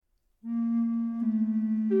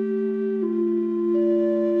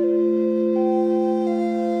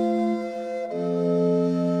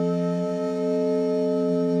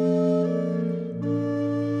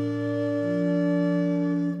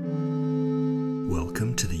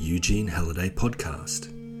Welcome to the Eugene Halliday podcast.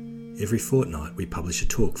 Every fortnight we publish a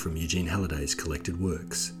talk from Eugene Halliday's collected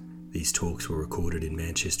works. These talks were recorded in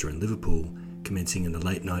Manchester and Liverpool, commencing in the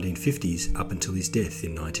late 1950s up until his death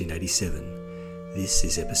in 1987. This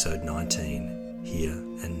is episode 19, Here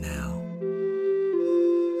and Now.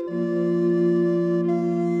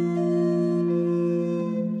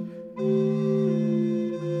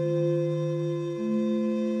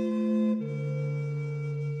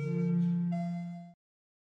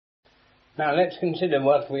 Now let's consider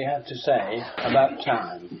what we have to say about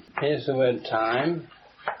time. Here's the word time,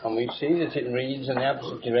 and we see that it reads in the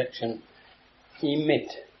opposite direction,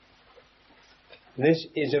 emit. This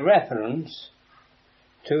is a reference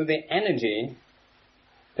to the energy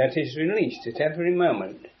that is released at every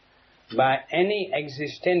moment by any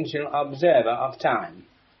existential observer of time.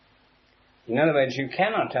 In other words, you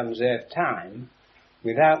cannot observe time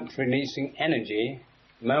without releasing energy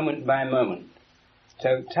moment by moment.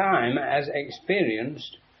 So time, as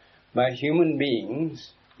experienced by human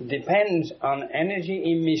beings, depends on energy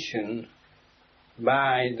emission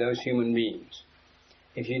by those human beings.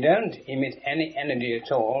 If you don't emit any energy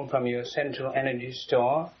at all from your central energy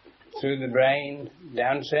store, through the brain,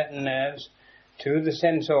 down certain nerves, to the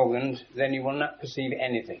sense organs, then you will not perceive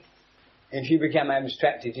anything. If you become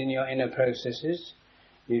abstracted in your inner processes,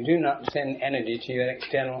 you do not send energy to your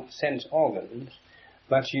external sense organs,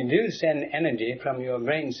 but you do send energy from your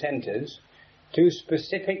brain centers to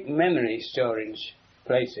specific memory storage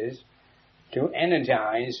places to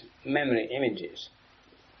energize memory images.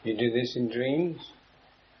 You do this in dreams,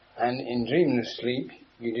 and in dreamless sleep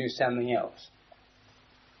you do something else.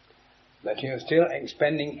 But you're still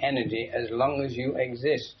expending energy as long as you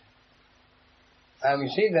exist. And we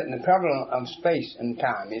see that the problem of space and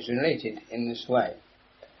time is related in this way.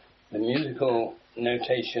 The musical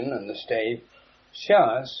notation and the stave show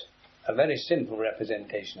us a very simple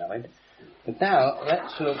representation of it. But now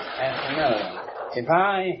let's look at another one. If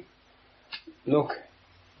I look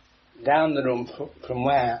down the room from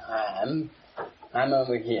where I am, I'm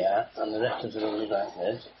over here, and the rest of the room is like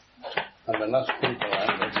this, and the lost people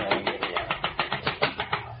like this over here.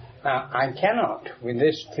 Now, I cannot, with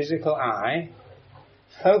this physical eye,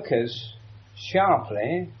 focus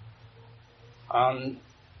sharply on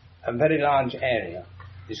a very large area.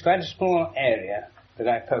 It's quite a small area that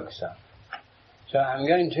I focus on. So I'm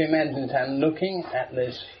going to imagine that I'm looking at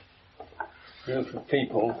this group of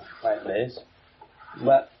people like this,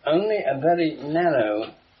 but only a very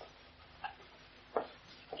narrow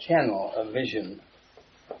channel of vision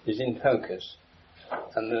is in focus,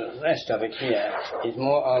 and the rest of it here is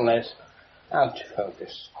more or less out of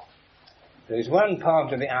focus. There is one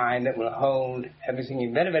part of the eye that will hold everything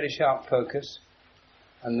in very, very sharp focus,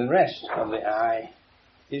 and the rest of the eye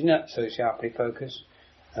is not so sharply focused,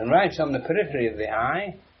 and right on the periphery of the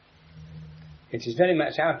eye it is very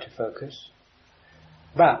much out of focus,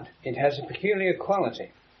 but it has a peculiar quality.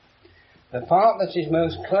 The part that is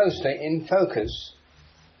most closely in focus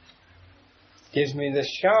gives me the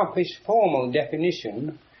sharpest formal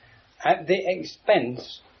definition at the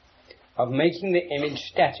expense of making the image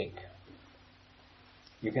static.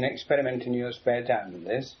 You can experiment in your spare time with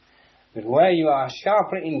this, but where you are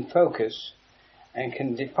sharply in focus and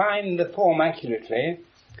can define the form accurately,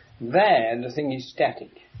 there the thing is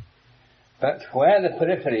static. But where the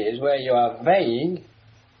periphery is, where you are vague,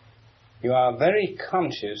 you are very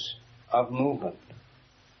conscious of movement.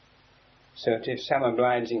 So that if some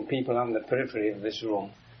obliging people on the periphery of this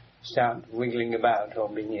room start wiggling about or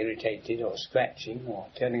being irritated or scratching or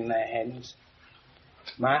turning their heads,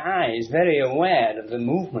 my eye is very aware of the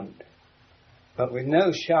movement, but with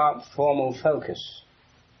no sharp formal focus.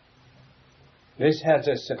 This has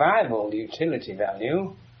a survival utility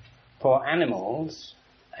value for animals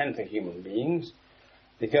and for human beings,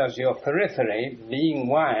 because your periphery, being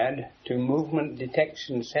wired to movement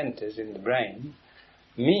detection centers in the brain,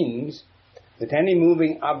 means that any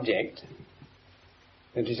moving object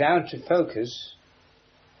that is out of focus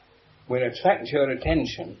will attract your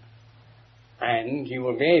attention, and you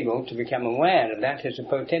will be able to become aware of that as a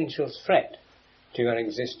potential threat to your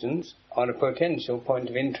existence or a potential point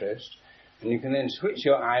of interest, and you can then switch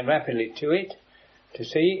your eye rapidly to it to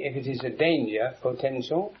see if it is a danger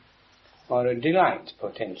potential or a delight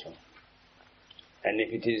potential. And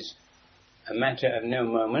if it is a matter of no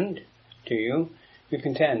moment to you, you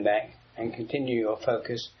can turn back and continue your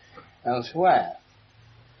focus elsewhere.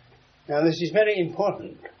 Now this is very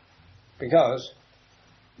important, because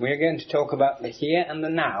we are going to talk about the here and the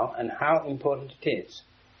now and how important it is.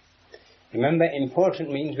 Remember, important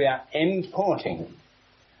means we are importing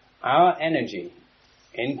our energy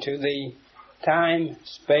into the time,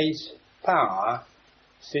 space, power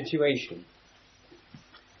situation.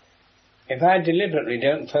 If I deliberately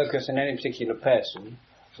don't focus on any particular person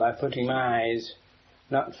by putting my eyes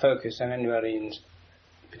not focused on anybody in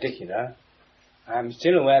particular, I'm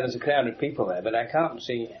still aware there's a crowd of people there, but I can't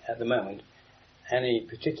see at the moment any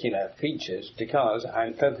particular features because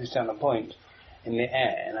I'm focused on a point in the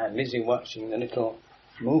air and I'm busy watching the little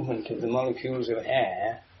movement of the molecules of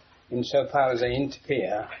air insofar as they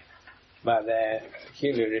interfere by their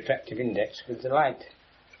peculiar refractive index with the light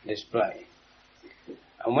display.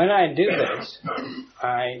 And when I do this,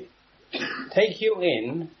 I take you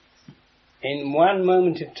in one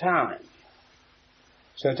moment of time,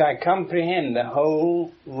 so that I comprehend the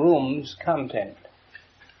whole room's content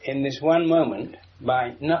in this one moment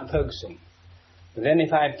by not focusing. But then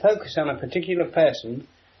if I focus on a particular person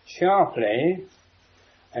sharply,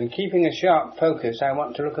 and keeping a sharp focus, I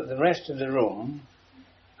want to look at the rest of the room,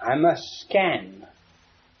 I must scan.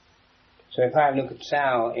 So if I look at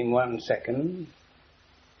Sal in 1 second,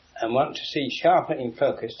 and want to see sharply in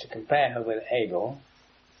focus to compare her with Abel,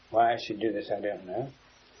 why I should do this I don't know,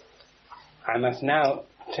 I must now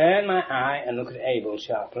turn my eye and look at Abel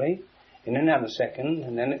sharply in another second,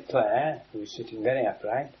 and then at Claire, who is sitting very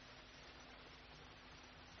upright,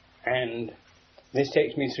 and this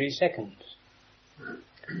takes me 3 seconds.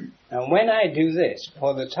 And when I do this,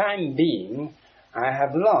 for the time being, I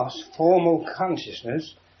have lost formal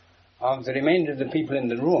consciousness of the remainder of the people in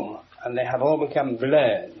the room, and they have all become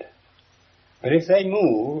blurred. But if they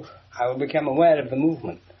move, I will become aware of the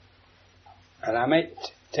movement, and I might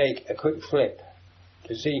take a quick flip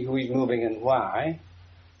to see who is moving and why,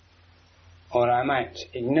 or I might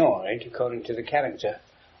ignore it according to the character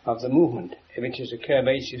of the movement. If it is a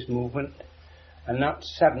curvaceous movement and not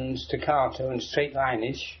sudden, staccato and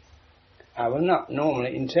straight-line-ish, I will not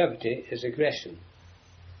normally interpret it as aggression.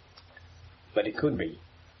 But it could be,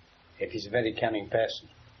 if he's a very cunning person.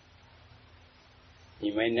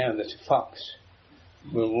 You may know that a fox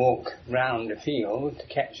will walk round a field to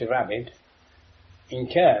catch a rabbit in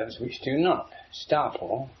curves which do not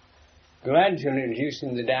startle, gradually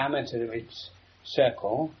reducing the diameter of its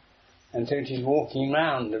circle until it is walking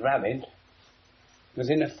round the rabbit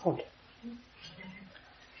within a foot.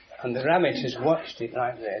 And the rabbit has watched it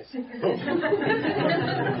like this.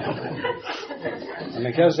 And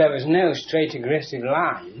because there was no straight aggressive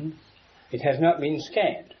line, it has not been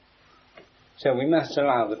scared. So we must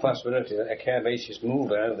allow the possibility that a curvaceous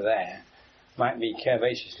mover over there might be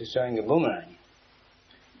curvaciously throwing a boomerang.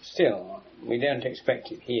 Still, we don't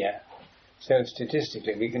expect it here, so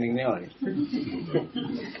statistically we can ignore it.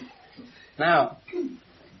 Now,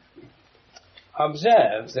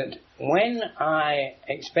 observe that when I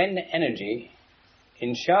expend energy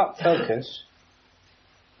in sharp focus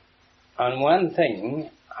on one thing,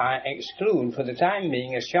 I exclude for the time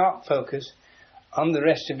being a sharp focus on the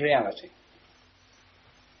rest of reality.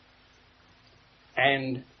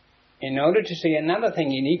 And in order to see another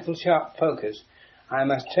thing in equal sharp focus, I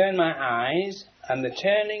must turn my eyes, and the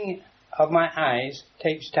turning of my eyes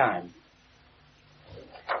takes time.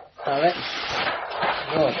 Now let's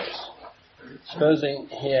draw this. Supposing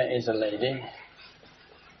here is a lady,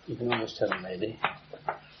 you can almost tell a lady,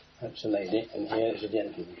 that's a lady, and here is a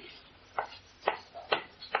gentleman.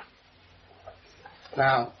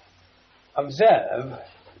 Now, observe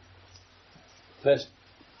that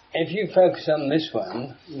if you focus on this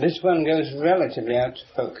one goes relatively out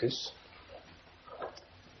of focus,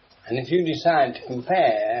 and if you decide to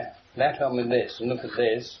compare that one with this and look at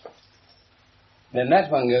this, then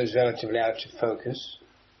that one goes relatively out of focus.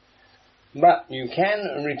 But you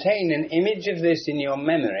can retain an image of this in your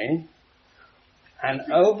memory and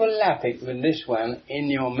overlap it with this one in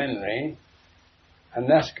your memory and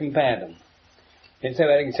thus compare them. If they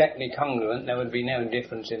were exactly congruent, there would be no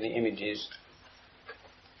difference in the images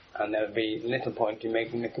and there would be little point in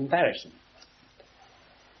making the comparison.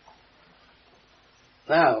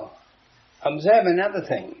 Now, observe another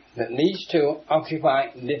thing, that these two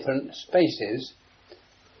occupy different spaces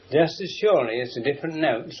just as surely as the different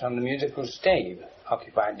notes on the musical stave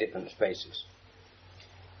occupy different spaces.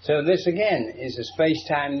 So this again is a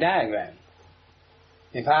space-time diagram.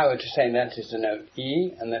 If I were to say that is the note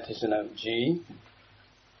E and that is the note G,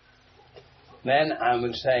 then I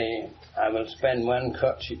would say I will spend one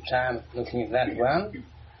crotchet time looking at that one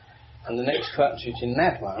and the next crotchet in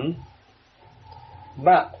that one,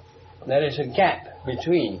 but there is a gap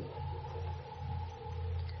between.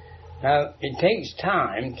 Now, it takes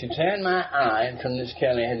time to turn my eye from this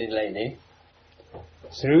curly-headed lady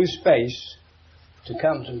through space to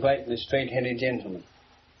contemplate the straight-headed gentleman.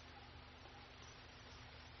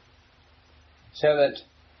 So that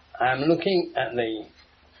I'm looking at the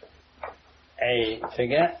a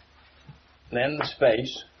figure, then the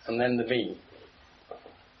space, and then the B.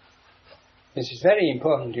 This is very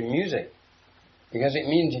important in music, because it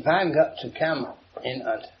means if I've got to come in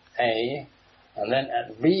at A, and then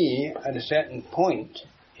at B at a certain point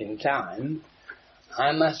in time,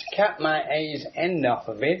 I must cut my A's end off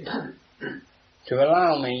a bit to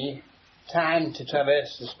allow me time to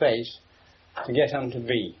traverse the space to get onto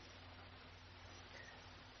B.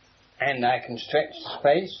 And I can stretch the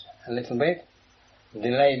space a little bit,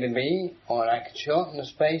 delay the B, or I can shorten the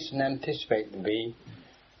space and anticipate the B.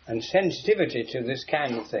 And sensitivity to this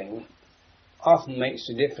kind of thing often makes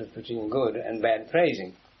the difference between good and bad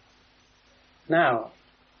phrasing. Now,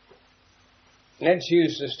 let's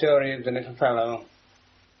use the story of the little fellow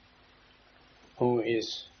who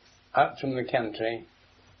is up from the country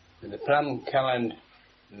with a plum-coloured,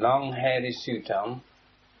 long, hairy suit on.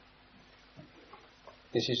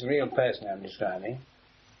 This is a real person I'm describing.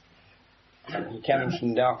 And he comes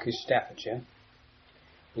from Darkish, Staffordshire.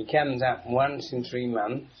 He comes up once in 3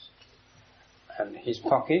 months, and his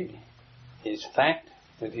pocket is fat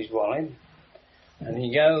with his wallet, and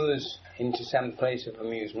he goes into some place of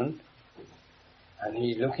amusement, and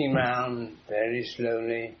he's looking round very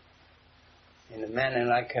slowly in a manner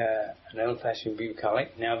like an old-fashioned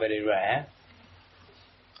bucolic, now very rare.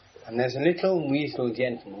 And there's a little weasel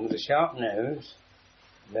gentleman with a sharp nose,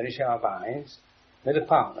 very sharp eyes, with a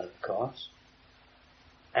partner, of course.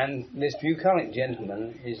 And this bucolic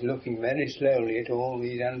gentleman is looking very slowly at all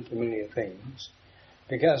these unfamiliar things,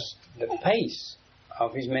 because the pace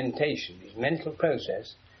of his mentation, his mental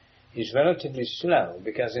process, is relatively slow,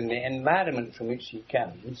 because in the environment from which he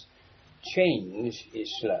comes, change is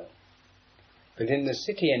slow. But in the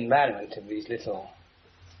city environment of these little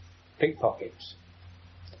pickpockets,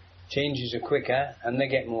 changes are quicker and they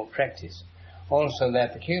get more practice. Also, their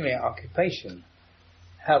peculiar occupation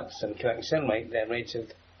helps them to accelerate their rates of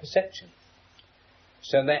perception.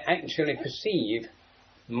 So they actually perceive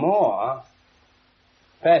more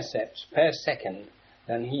percepts per second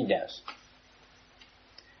than he does.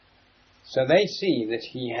 So they see that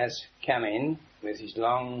he has come in with his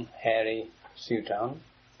long, hairy suit on.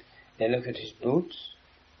 They look at his boots.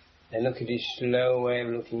 They look at his slow way of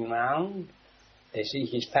looking round. They see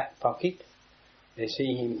his fat pocket. They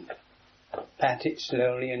see him pat it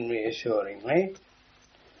slowly and reassuringly.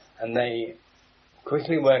 And they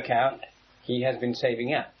quickly work out he has been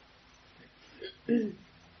saving up. They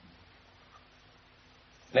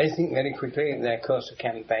think very quickly of their course of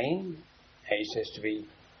campaign. A says to B,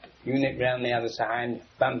 you nip round the other side,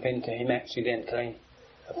 bump into him accidentally,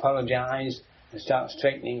 apologise, and start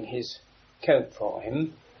straightening his coat for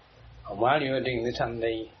him. And while you are doing this on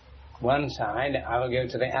the one side, I will go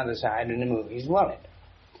to the other side and remove his wallet.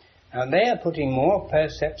 Now they are putting more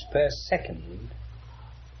percepts per second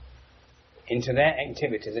into their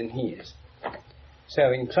activity than he is.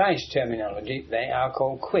 So in Christ's terminology, they are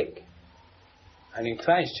called quick. And in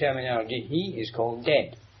Christ's terminology, he is called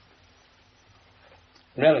dead.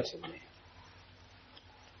 Relatively.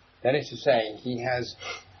 That is to say, he has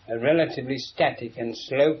a relatively static and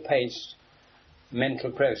slow-paced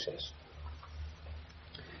mental process.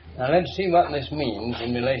 Now let's see what this means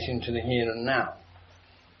in relation to the here and now.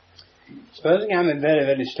 Supposing I'm a very,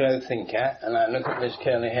 very slow thinker, and I look at this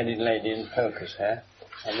curly-headed lady and focus her,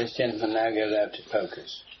 and this gentleman now goes out to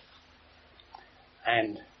focus.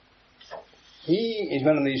 And he is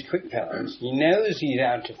one of these quick fellows. He knows he's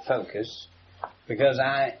out of focus because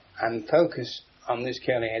I am focused on this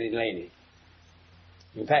curly-headed lady.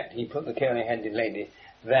 In fact, he put the curly-headed lady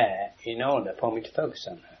there in order for me to focus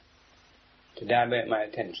on her, to divert my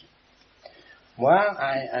attention. While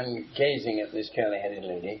I am gazing at this curly-headed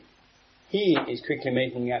lady, he is quickly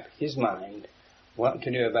making up his mind what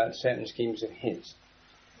to do about certain schemes of his.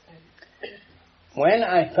 When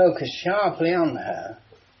I focus sharply on her,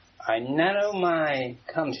 I narrow my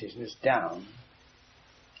consciousness down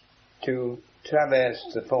to traverse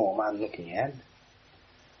the form I'm looking at,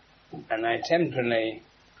 and I temporarily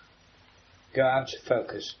go out of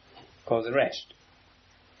focus for the rest.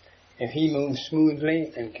 If he moves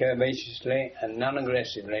smoothly and curvaceously and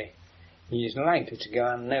non-aggressively, he is likely to go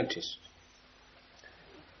unnoticed.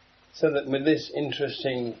 So that with this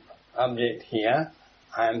interesting object here,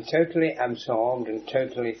 I am totally absorbed and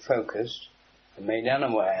totally focused and made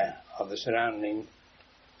unaware of the surrounding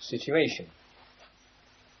situation.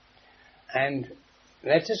 And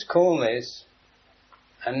let us call this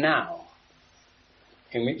a now,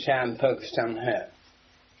 in which I am focused on her.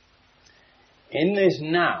 In this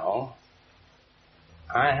now,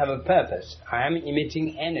 I have a purpose. I am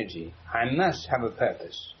emitting energy. I must have a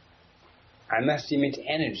purpose. I must emit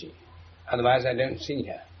energy, otherwise I don't see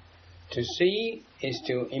her. To see is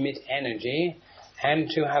to emit energy and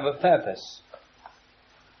to have a purpose.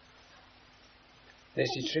 This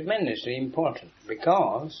is tremendously important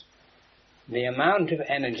because the amount of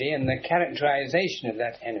energy and the characterization of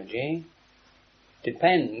that energy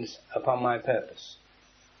depends upon my purpose.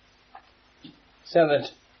 So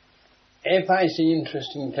that if I see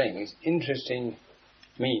interesting things, interesting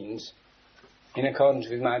means in accordance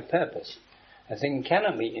with my purpose. A thing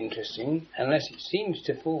cannot be interesting unless it seems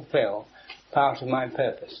to fulfill part of my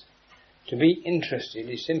purpose. To be interested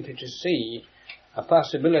is simply to see a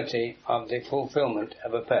possibility of the fulfillment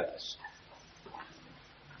of a purpose.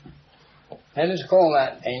 Let us call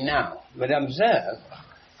that a now, but observe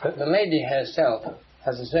that the lady herself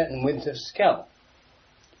has a certain width of skull,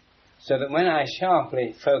 so that when I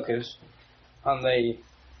sharply focus on the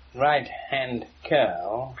right hand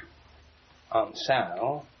curl on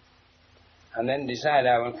Sal, and then decide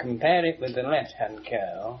I will compare it with the left hand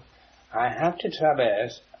curl, I have to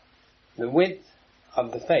traverse the width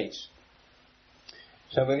of the face.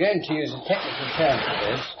 So we're going to use a technical term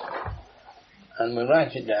for this, and we'll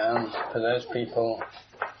write it down for those people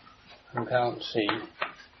who can't see.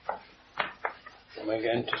 And we're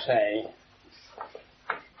going to say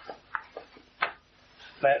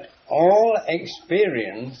that all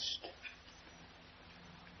experienced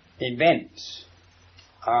events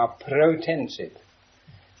are protensive.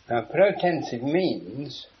 Now, protensive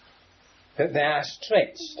means that they are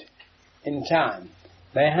stretched in time.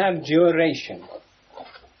 They have duration.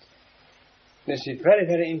 This is very,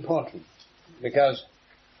 very important because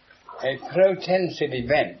a protensive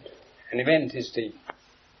event, an event is the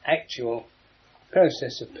actual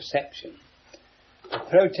process of perception. A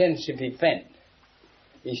protensive event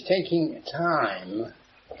is taking time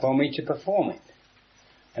for me to perform it.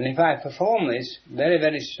 And if I perform this very,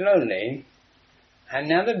 very slowly,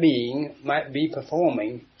 another being might be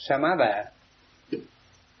performing some other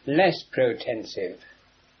less protensive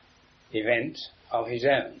event of his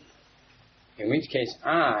own, in which case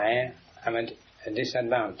I am at a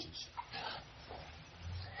disadvantage.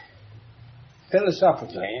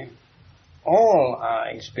 Philosophically, all our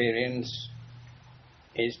experience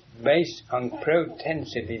is based on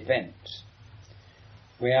protensive events.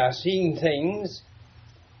 We are seeing things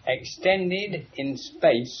extended in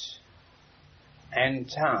space and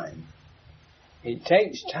time. It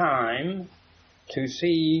takes time to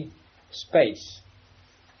see space,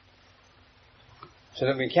 so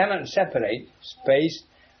that we cannot separate space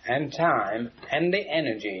and time and the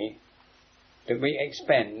energy that we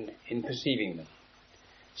expend in perceiving them.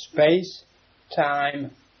 Space,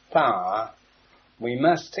 time, power, we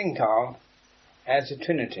must think of as a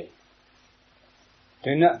trinity.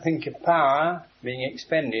 Do not think of power being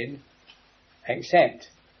expended except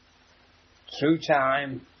through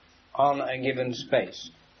time on a given space.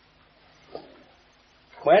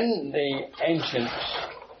 When the ancients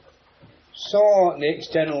saw the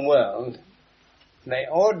external world, they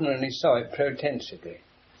ordinarily saw it protensively.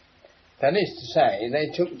 That is to say, they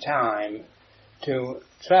took time to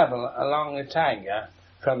travel along the tiger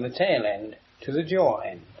from the tail end to the jaw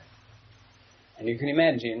end. And you can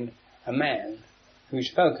imagine a man who's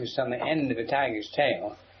focused on the end of a tiger's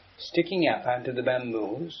tail sticking up out of the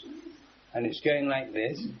bamboos, and it's going like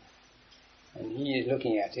this, and he is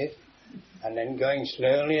looking at it, and then going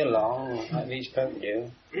slowly along, like these folk do,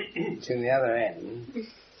 to the other end,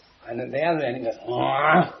 and at the other end it goes,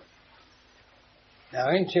 "Wah!" Now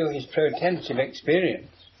into his protensive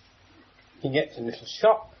experience, he gets a little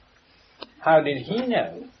shock. How did he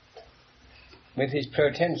know, with his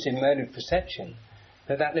protensive mode of perception,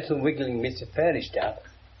 that that little wiggling bit of fairy stuff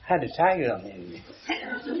had a tiger on the end of it?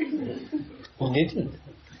 He didn't.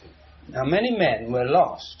 Now many men were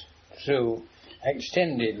lost through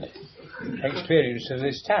extended experience of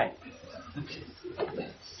this type.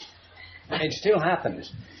 It still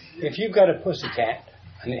happens. If you've got a pussycat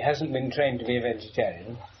and it hasn't been trained to be a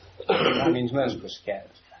vegetarian, that means most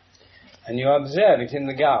pussycats, and you observe it in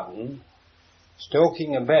the garden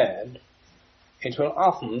stalking a bird, it will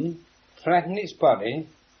often flatten its body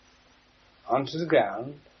onto the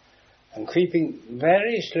ground and, creeping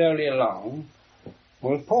very slowly along,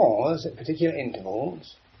 will pause at particular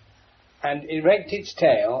intervals and erect its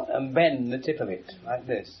tail and bend the tip of it like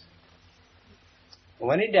this. And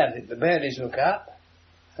when it does it, the birdies look up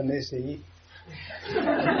and they see,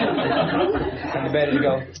 and the birdies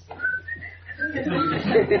go,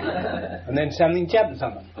 and then something jumps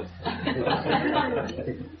on them.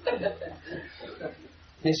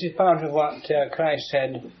 This is part of what Christ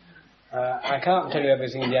said, I can't tell you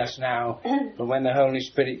everything just now, but when the Holy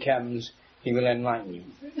Spirit comes, He will enlighten you.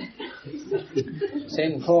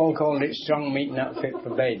 St. Paul called it strong meat not fit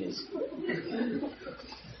for babies.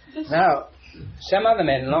 Now, some other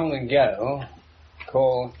men long ago,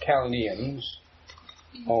 called Chaldeans,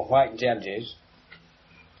 or white judges,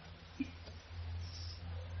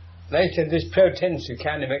 they said this protensive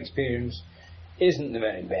kind of experience isn't the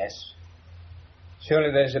very best.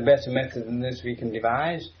 Surely there's a better method than this we can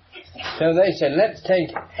devise. So they said, let's take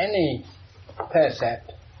any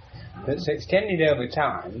percept that's extended over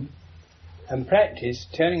time and practice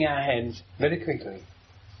turning our heads very quickly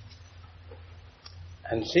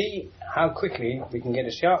and see how quickly we can get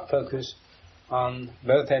a sharp focus on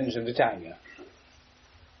both ends of the tiger.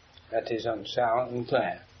 That is, on Sal and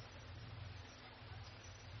Claire.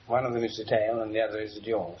 One of them is the tail and the other is the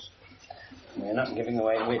jaws. We're not giving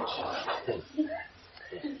away which.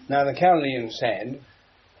 Now the Chaldean said,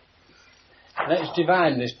 let's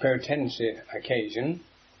divide this protensive occasion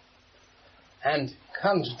and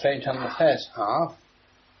concentrate on the first half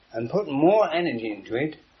and put more energy into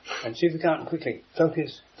it and see if we can't quickly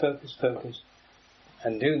focus,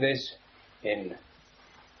 and do this in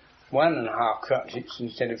 1.5 crotchets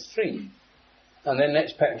instead of 3. And then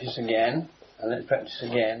let's practice again, and let's practice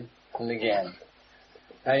again and again.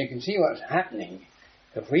 Now you can see what's happening.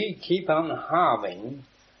 If we keep on halving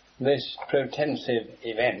this protensive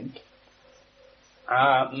event,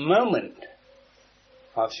 our moment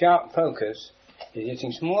of sharp focus is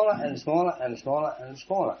getting smaller and smaller and smaller and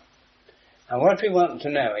smaller. And what we want to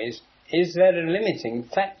know is there a limiting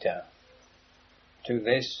factor to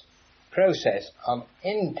this process of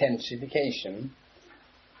intensification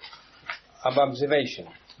of observation?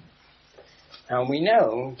 Now we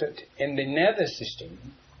know that in the nervous system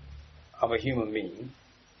of a human being,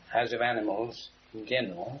 as of animals in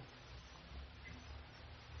general,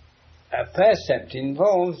 a percept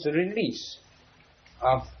involves the release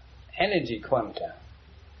of energy quanta.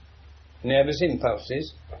 Nervous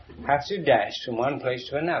impulses have to dash from one place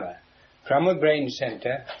to another, from a brain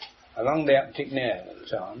centre, along the optic nerve and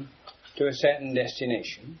so on, to a certain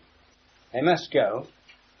destination. They must go.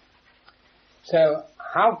 So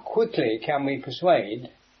how quickly can we persuade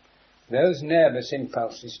those nervous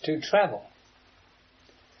impulses to travel?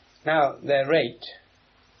 Now, their rate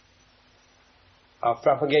of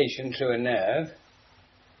propagation through a nerve,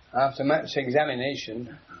 after much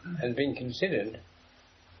examination, has been considered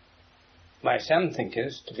by some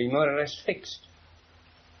thinkers to be more or less fixed.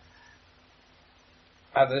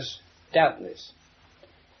 Others, doubtless.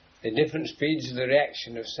 The different speeds of the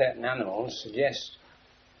reaction of certain animals suggest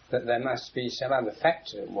that there must be some other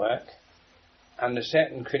factor at work under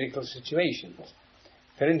certain critical situations.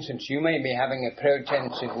 For instance, you may be having a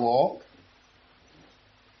protensive walk,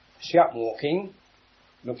 shop walking,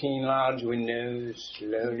 looking in large windows,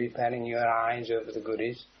 slowly panning your eyes over the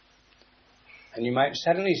goodies, and you might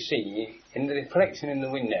suddenly see, in the reflection in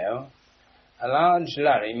the window, a large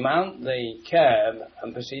lorry mount the curb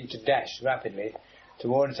and proceed to dash rapidly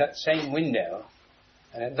towards that same window.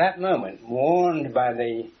 And at that moment, warned by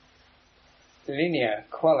the linear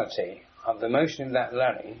quality of the motion of that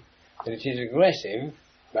lorry, that it is aggressive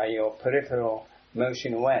by your peripheral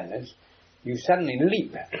motion awareness, you suddenly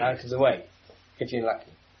leap out of the way, if you're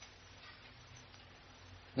lucky.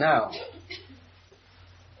 Now,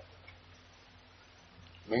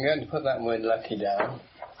 we're going to put that word lucky down,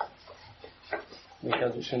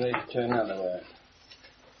 because it's related to another word.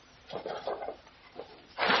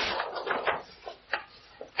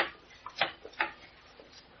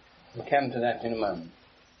 We'll come to that in a moment.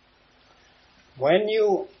 When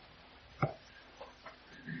you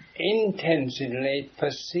intensively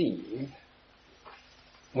perceive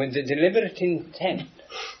with the deliberate intent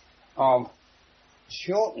of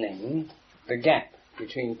shortening the gap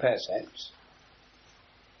between percepts,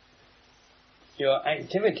 your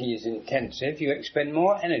activity is intensive, you expend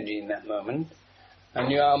more energy in that moment,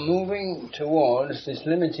 and you are moving towards this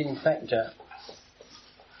limiting factor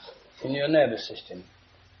in your nervous system.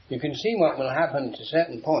 You can see what will happen to a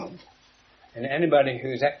certain point, and anybody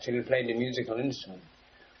who's actually played a musical instrument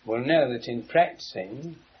will know that in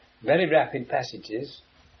practicing very rapid passages,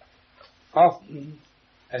 often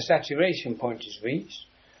a saturation point is reached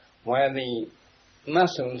where the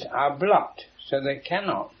muscles are blocked, so they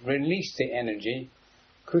cannot release the energy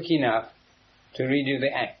quick enough to redo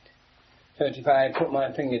the act. So if I put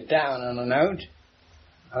my finger down on a note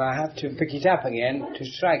and I have to pick it up again to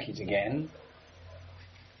strike it again,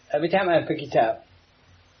 every time I pick it up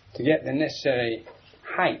to get the necessary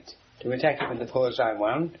height to attack it with the force I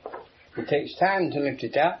want, it takes time to lift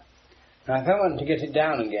it up. Now if I want to get it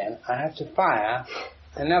down again, I have to fire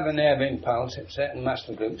another nerve impulse at certain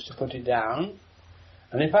muscle groups to put it down.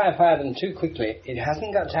 And if I fire them too quickly, it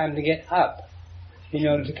hasn't got time to get up in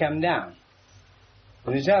order to come down.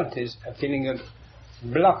 The result is a feeling of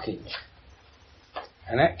blockage,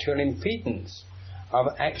 an actual impedance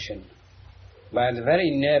of action by the very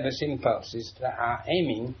nervous impulses that are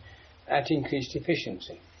aiming at increased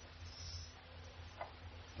efficiency.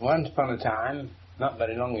 Once upon a time, not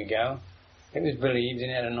very long ago, it was believed in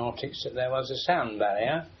aeronautics that there was a sound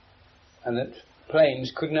barrier and that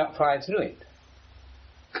planes could not fly through it.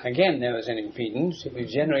 Again, there was an impedance, it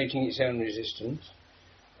was generating its own resistance,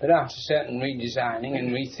 but after certain redesigning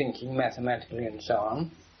and rethinking mathematically and so on,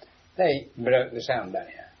 they broke the sound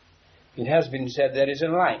barrier. It has been said there is a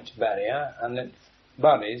light barrier and that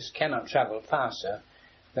bodies cannot travel faster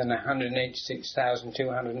than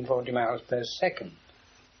 186,240 miles per second.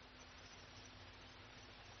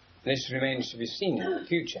 This remains to be seen in the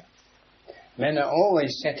future. Men are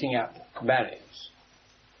always setting up barriers,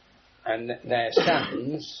 and their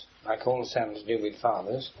sons, like all sons do with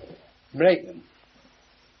fathers, break them.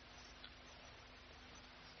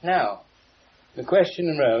 Now, the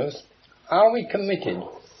question arose, are we committed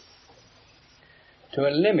to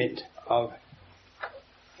a limit of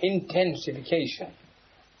intensification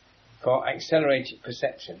for accelerated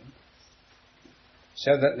perception,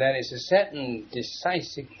 so that there is a certain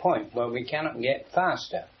decisive point where we cannot get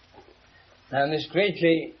faster? Now, this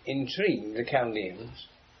greatly intrigued the Chaldeans.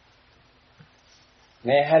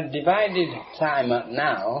 They had divided time up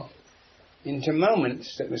now into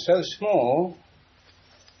moments that were so small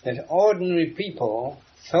that ordinary people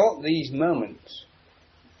thought these moments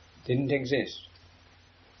didn't exist.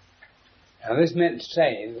 Now, this meant to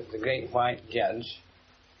say that the great white judge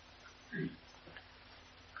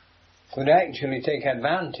could actually take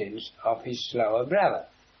advantage of his slower brother,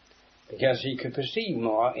 because he could perceive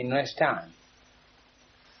more in less time.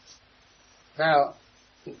 Now,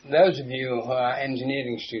 those of you who are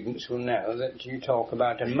engineering students will know that you talk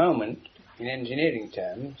about a moment in engineering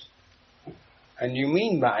terms, and you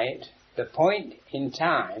mean by it the point in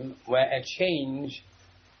time where a change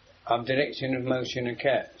of direction of motion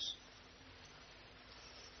occurs.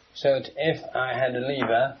 So that if I had a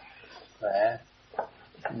lever there,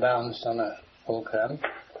 balanced on a fulcrum,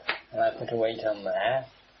 and I put a weight on there,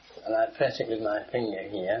 and I press it with my finger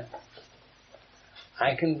here,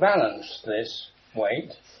 I can balance this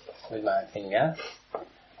weight with my finger,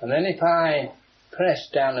 and then if I press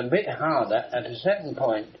down a bit harder at a certain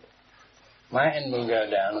point, my end will go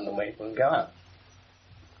down and the weight will go up.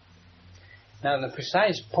 Now, the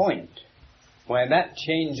precise point where that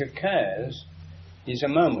change occurs is a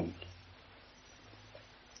moment.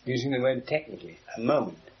 Using the word technically, a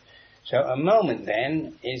moment. So a moment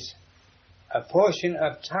then is a portion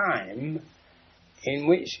of time in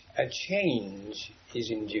which a change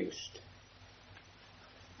is induced.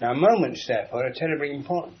 Now, moments therefore are terribly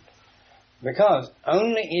important, because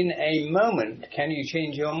only in a moment can you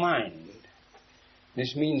change your mind.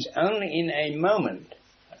 This means only in a moment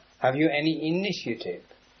have you any initiative.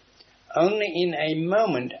 Only in a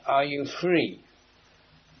moment are you free.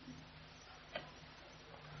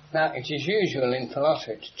 Now, it is usual in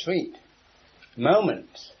philosophy to treat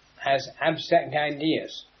moments as abstract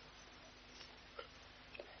ideas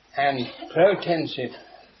and protensive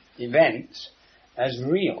events as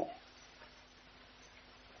real.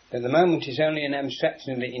 That the moment is only an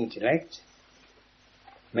abstraction of the intellect,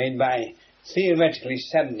 made by theoretically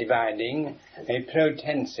subdividing a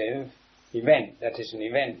protensive event, that is, an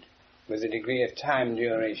event with a degree of time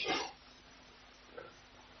duration.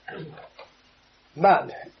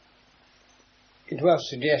 But it was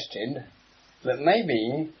suggested that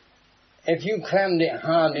maybe if you crammed it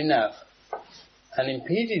hard enough and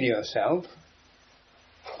impeded yourself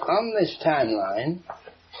on this timeline,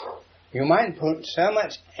 you might put so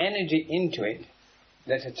much energy into it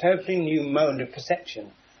that a totally new mode of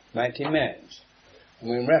perception might emerge. And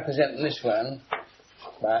we represent this one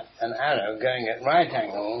by an arrow going at right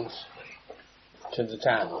angles to the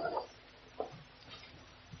timeline.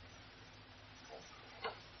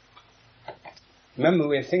 Remember,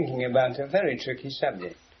 we're thinking about a very tricky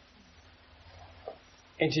subject.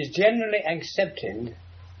 It is generally accepted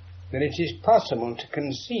that it is possible to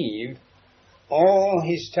conceive all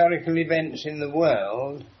historical events in the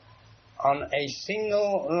world on a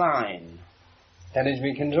single line. That is,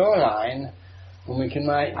 we can draw a line and we can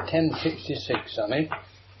write 1066 on it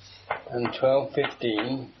and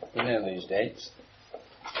 1215, you know these dates.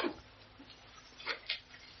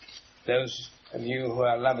 Those of you who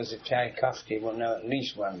are lovers of Tchaikovsky will know at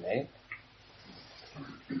least one date.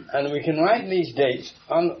 And we can write these dates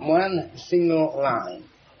on one single line,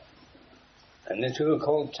 and this we will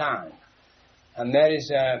call time. And there is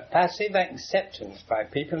a passive acceptance by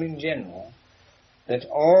people in general that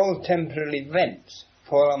all temporal events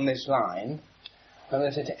fall on this line, and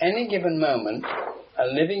that at any given moment a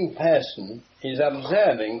living person is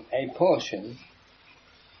observing a portion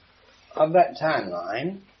of that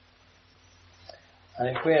timeline.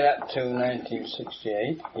 And if we're up to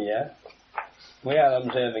 1968 here, we are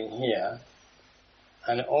observing here,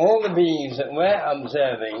 and all the beings that we're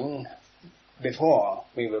observing before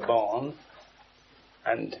we were born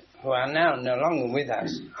and who are now no longer with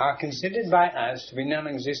us are considered by us to be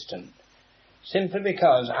non-existent, simply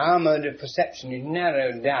because our mode of perception is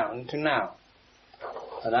narrowed down to now.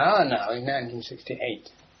 And our now is 1968.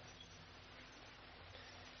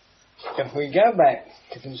 If we go back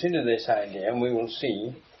to consider this idea, we will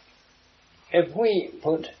see, if we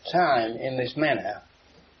put time in this manner,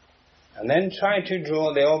 and then try to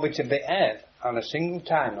draw the orbit of the Earth on a single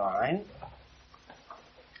timeline,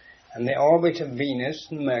 and the orbit of Venus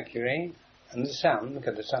and Mercury and the Sun,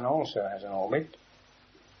 because the Sun also has an orbit,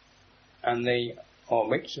 and the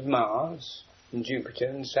orbits of Mars and Jupiter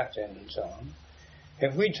and Saturn and so on,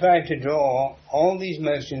 if we try to draw all these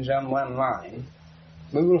motions on one line,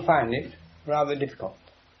 we will find it rather difficult.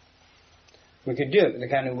 We could do it with a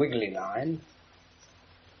kind of wiggly line,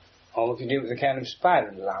 or we could do it with a kind of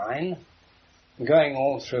spiral line, going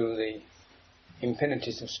all through the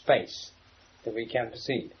infinities of space that we can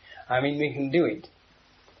perceive. I mean, we can do it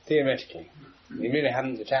theoretically. We really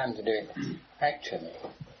haven't the time to do it actually.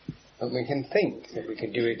 But we can think that we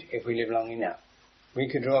could do it if we live long enough. We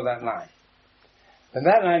could draw that line. But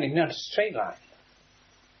that line is not a straight line.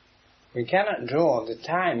 We cannot draw the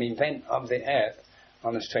time event of the Earth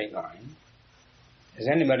on a straight line. As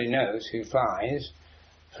anybody knows who flies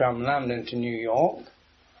from London to New York,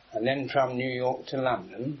 and then from New York to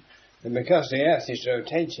London, that because the Earth is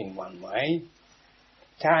rotating one way,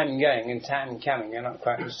 time going and time coming are not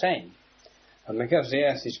quite the same. And because the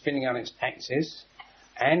Earth is spinning on its axis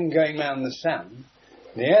and going round the Sun,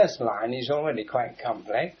 the Earth line is already quite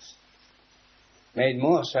complex, made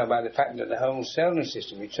more so by the fact that the whole solar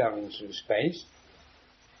system is travelling through space.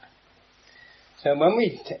 So when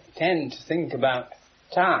we tend to think about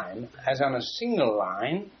time as on a single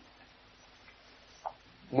line,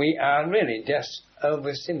 we are really just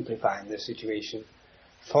oversimplifying the situation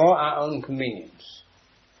for our own convenience.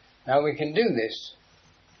 Now we can do this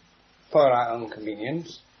for our own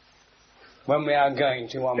convenience. When we are going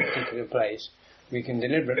to one particular place, we can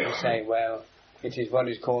deliberately say, well, it is what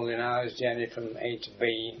is called an hour's journey from A to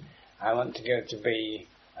B. I want to go to B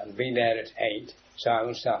and be there at 8, so I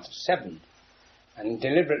will start at 7. And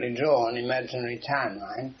deliberately draw an imaginary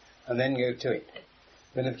timeline and then go to it.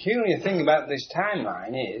 But the peculiar thing about this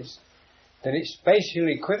timeline is that it's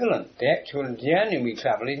spatially equivalent. The actual journey we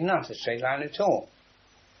travel is not a straight line at all.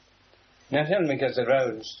 Not only because the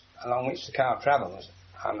roads along which the car travels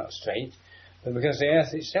are not straight, but because the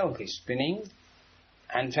Earth itself is spinning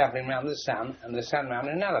and travelling round the Sun, and the Sun round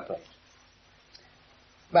another place.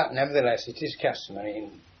 But nevertheless, it is customary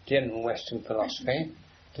in general Western philosophy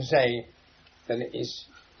to say that it is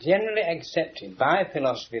generally accepted by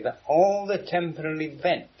philosophy that all the temporal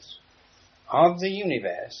events of the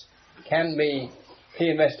universe can be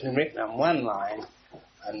theoretically written on one line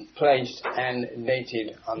and placed and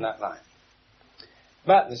dated on that line.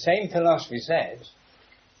 But the same philosophy says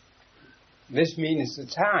this means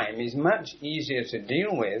that time is much easier to deal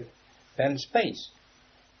with than space,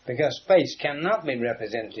 because space cannot be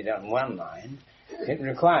represented on one line. It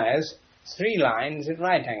requires 3 lines at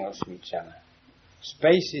right angles to each other.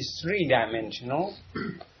 Space is 3-dimensional,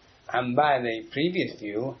 and by the previous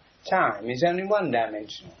view, time is only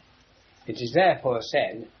 1-dimensional. It is therefore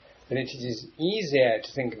said that it is easier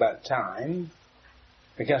to think about time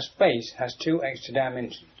because space has 2 extra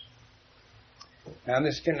dimensions. Now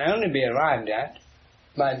this can only be arrived at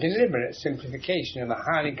by deliberate simplification of a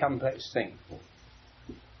highly complex thing.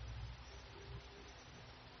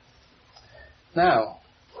 Now,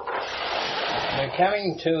 we're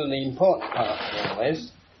coming to the important part of all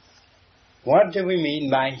this. What do we mean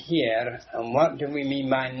by here and what do we mean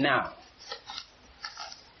by now?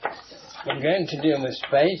 We're going to deal with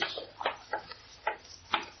space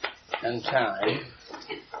and time,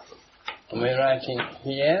 and we're writing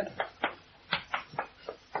here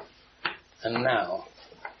and now.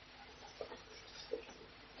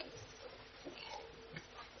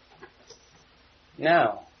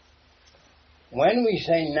 Now, when we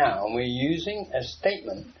say now, we're using a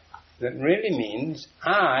statement that really means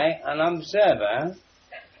I, an observer,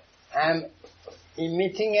 am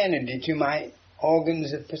emitting energy to my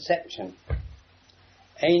organs of perception.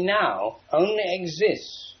 A now only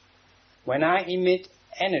exists when I emit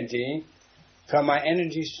energy from my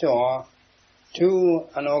energy store to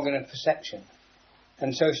an organ of perception,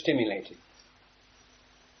 and so stimulate it.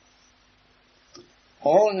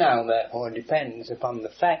 All now, therefore, depends upon the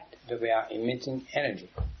fact that we are emitting energy.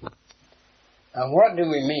 And what do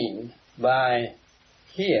we mean by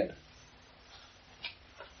here?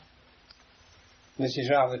 This is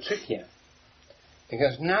rather trickier,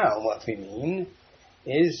 because now what we mean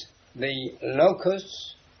is the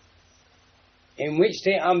locus in which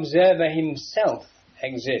the observer himself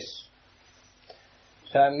exists.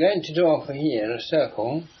 So I'm going to draw for here a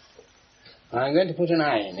circle, and I'm going to put an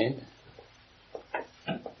eye in it,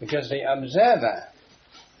 because the observer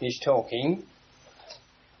is talking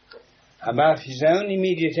about his own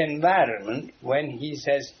immediate environment when he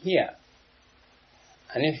says here.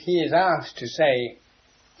 And if he is asked to say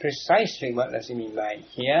precisely what does he mean by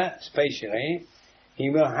here, spatially, he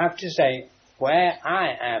will have to say where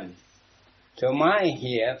I am. So my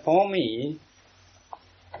here, for me,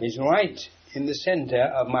 is right in the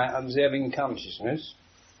centre of my observing consciousness.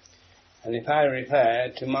 And if I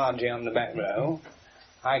refer to Margie on the back row,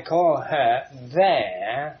 I call her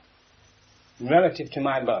there, relative to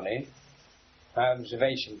my body, my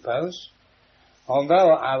observation post,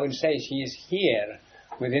 although I would say she is here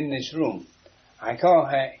within this room. I call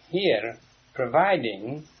her here,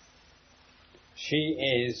 providing she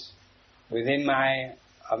is within my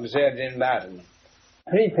observed environment.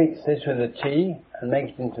 Prefix this with a T and make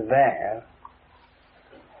it into there,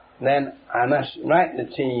 then I must write the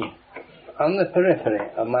T on the periphery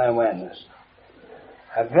of my awareness.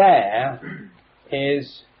 A there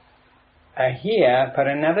is a here for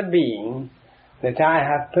another being that I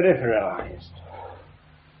have peripheralized.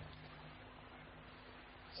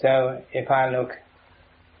 So if I look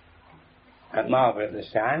at Margaret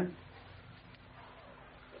this time,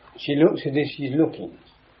 she looks as if she's looking.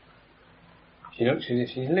 She looks as if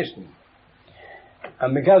she's listening.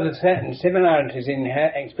 And because of certain similarities in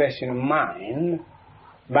her expression of mind,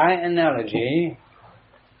 by analogy,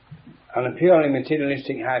 on a purely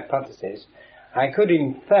materialistic hypothesis, I could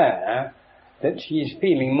infer that she is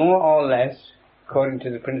feeling more or less, according to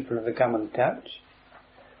the principle of the common touch,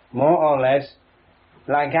 more or less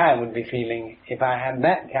like I would be feeling if I had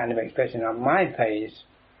that kind of expression on my face.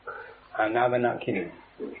 And now they're not kidding.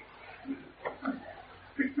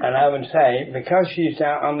 And I would say, because she's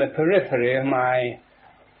now on the periphery of my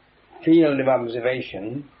field of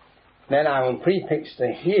observation, then I will prefix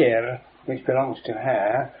the here, which belongs to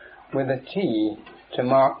her, with a T to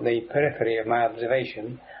mark the periphery of my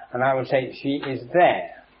observation, and I will say she is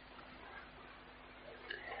there.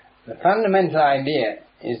 The fundamental idea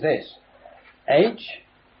is this. H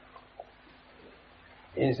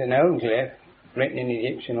is an old glyph, written in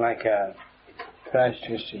Egyptian like a thrice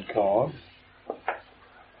twisted cord,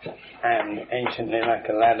 and anciently like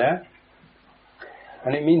a ladder,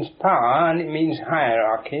 and it means power, and it means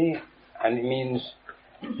hierarchy, and it means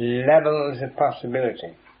levels of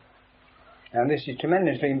possibility. Now this is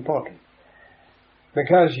tremendously important,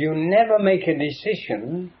 because you never make a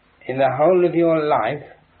decision in the whole of your life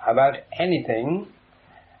about anything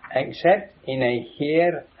except in a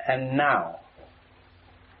here and now.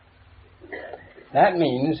 That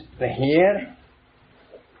means the here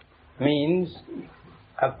means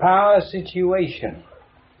a power situation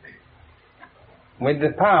with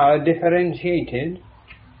the power differentiated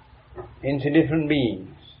into different beings.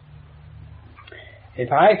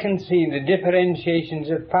 If I can see the differentiations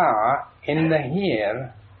of power in the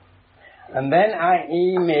here, and then I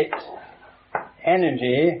emit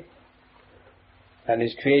energy, that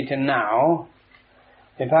is create a now,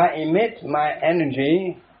 if I emit my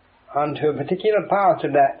energy onto a particular part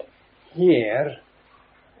of that here,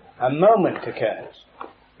 a moment occurs.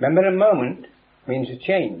 Remember, a moment means a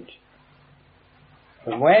change.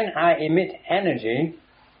 But when I emit energy,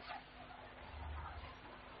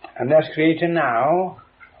 and thus create a now,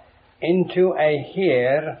 into a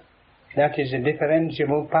here, that is a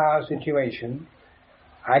differentiable power situation,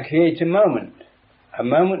 I create a moment. A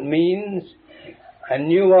moment means a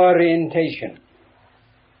new orientation.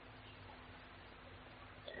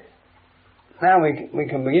 Now we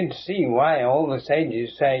can begin to see why all the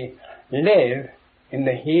sages say, live in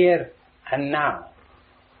the here and now.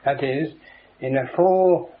 That is, in a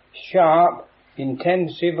full, sharp,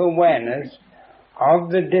 intensive awareness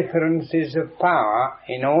of the differences of power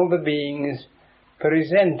in all the beings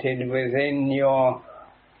presented within your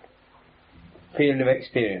field of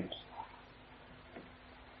experience.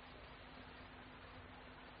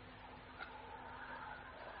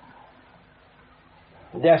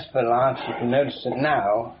 Just for laughs, you can notice that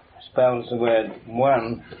now spells the word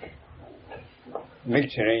one,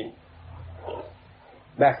 victory,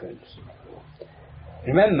 backwards.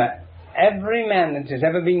 Remember, every man that has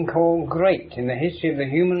ever been called great in the history of the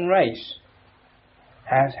human race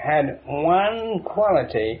has had one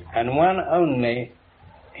quality and one only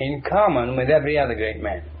in common with every other great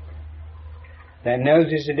man. Their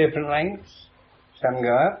noses are different lengths. Some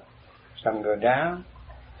go up, some go down,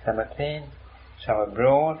 some are thin, some are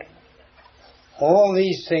broad. All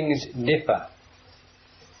these things differ.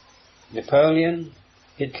 Napoleon,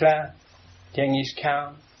 Hitler, Genghis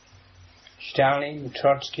Khan, Stalin,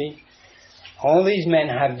 Trotsky, all these men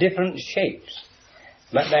have different shapes,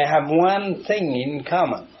 but they have one thing in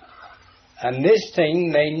common. And this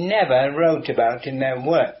thing they never wrote about in their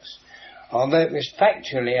works, although it was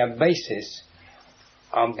factually a basis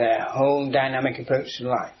of their whole dynamic approach to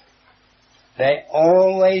life. They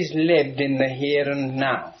always lived in the here and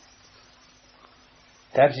now.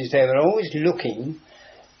 That is, they were always looking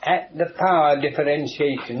at the power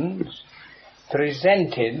differentiations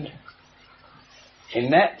presented in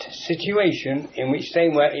that situation in which they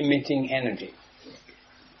were emitting energy.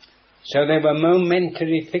 So they were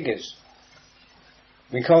momentary figures.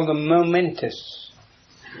 We call them momentous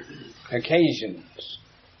occasions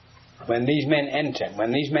when these men enter.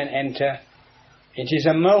 When these men enter, it is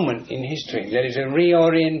a moment in history. There is a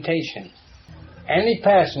reorientation. Any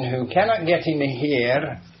person who cannot get in the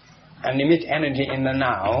here and emit energy in the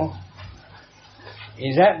now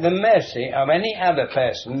is at the mercy of any other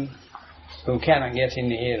person who cannot get in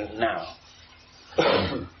the here and now.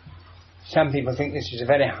 Some people think this is a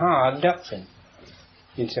very hard doctrine.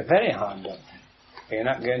 It's a very hard doctrine. We're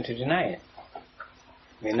not going to deny it.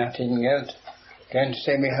 We're not even going to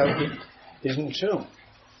say we hope it isn't true.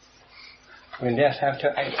 We just have to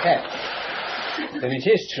accept that it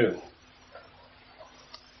is true.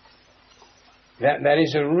 That there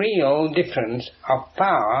is a real difference of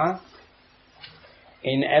power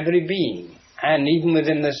in every being, and even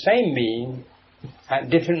within the same being at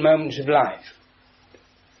different moments of life,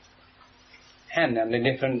 and under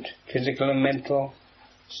different physical and mental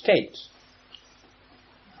states.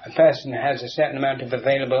 A person has a certain amount of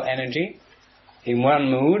available energy in one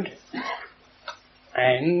mood,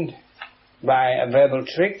 and by a verbal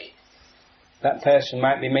trick that person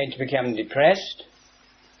might be made to become depressed,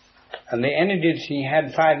 and the energy that he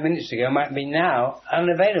had 5 minutes ago might be now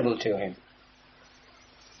unavailable to him.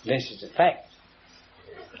 This is a fact.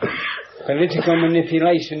 Political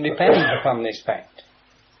manipulation depends upon this fact.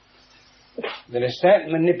 That a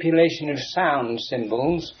certain manipulation of sound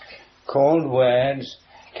symbols, called words,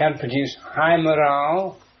 can produce high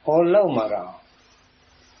morale or low morale.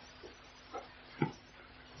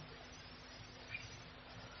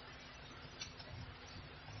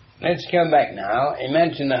 Let's go back now.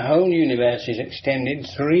 Imagine the whole universe is extended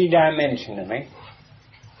three-dimensionally,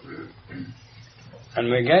 and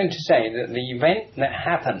we're going to say that the event that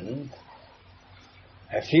happened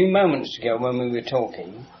a few moments ago when we were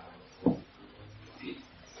talking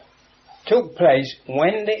took place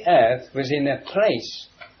when the earth was in a place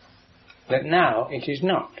that now it is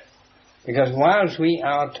not. Because whilst we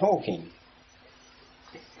are talking,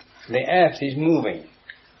 the earth is moving.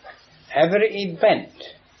 Every event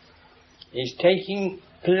is taking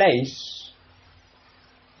place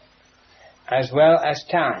as well as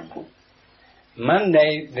time.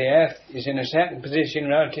 Monday, the earth is in a certain position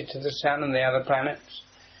relative to the sun and the other planets.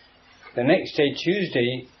 The next day,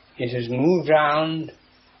 Tuesday, it has moved round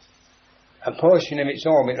a portion of its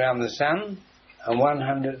orbit around the sun,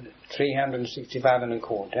 and 365 and a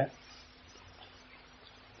quarter.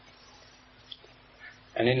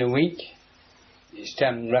 And in a week, it's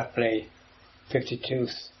done roughly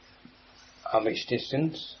 52th of its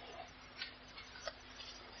distance.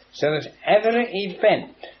 So that every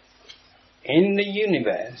event in the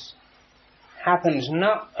universe happens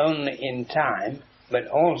not only in time, but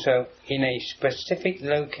also in a specific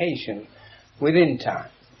location within time.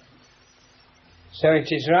 So it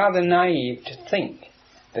is rather naive to think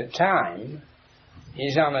that time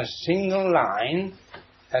is on a single line,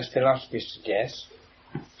 as philosophy suggests,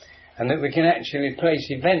 and that we can actually place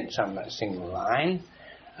events on that single line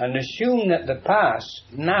and assume that the past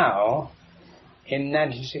now, in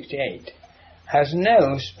 1968, has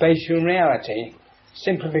no spatial reality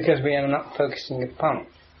simply because we are not focusing upon it.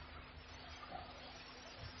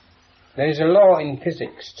 There is a law in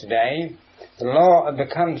physics today, the law of the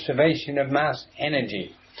conservation of mass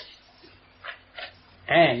energy.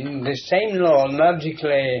 And the same law,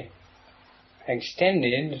 logically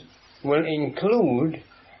extended, will include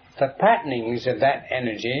the patternings of that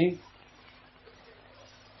energy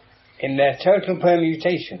in their total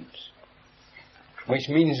permutations, which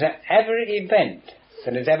means that every event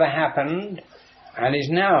that has ever happened and is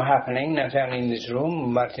now happening, not only in this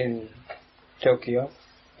room but in Tokyo,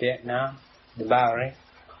 Vietnam, the Bowery,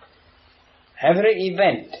 every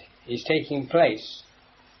event is taking place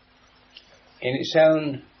in its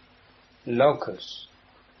own locus,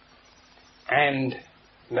 and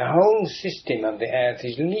the whole system of the earth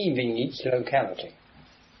is leaving its locality,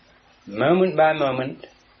 moment by moment,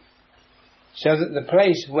 so that the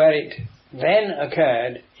place where it then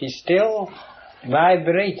occurred is still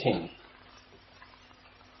vibrating.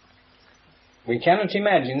 We cannot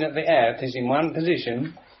imagine that the earth is in one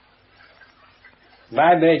position,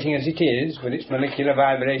 vibrating as it is, with its molecular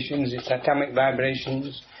vibrations, its atomic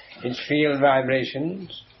vibrations, its field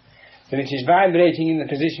vibrations, that it is vibrating in the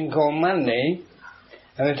position called Monday,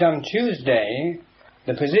 and that on Tuesday,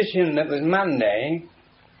 the position that was Monday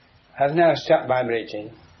has now stopped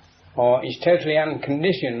vibrating, or is totally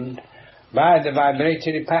unconditioned by the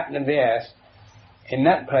vibratory pattern of the earth in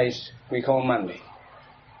that place we call Monday.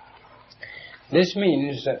 This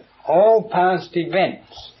means that all past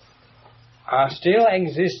events are still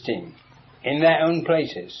existing in their own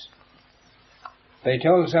places. But it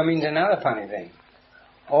also means another funny thing.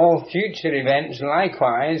 All future events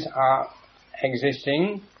likewise are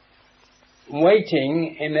existing,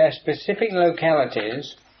 waiting in their specific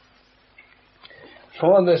localities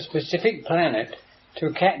for the specific planet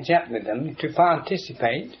to catch up with them, to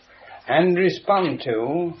participate and respond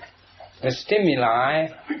to the stimuli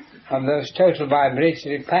of those total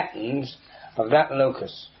vibratory patterns of that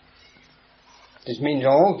locus. This means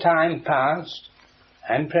all time past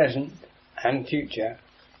and present and future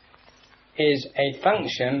is a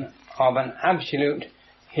function of an absolute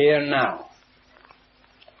here now.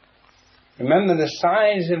 Remember, the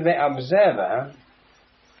size of the observer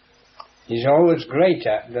is always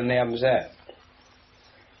greater than the observed.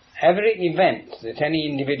 Every event that any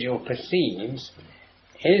individual perceives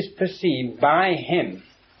is perceived by him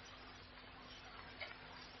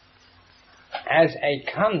as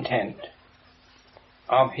a content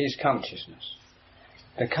of his consciousness.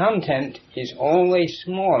 The content is always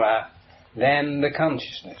smaller than the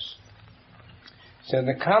consciousness. So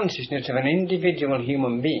the consciousness of an individual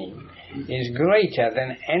human being is greater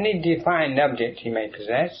than any defined object he may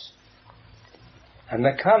possess, and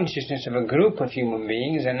the consciousness of a group of human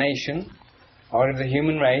beings, a nation, or of the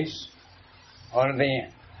human race, or of the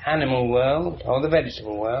animal world, or the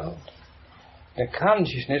vegetable world, the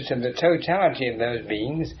consciousness of the totality of those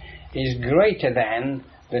beings is greater than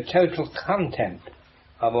the total content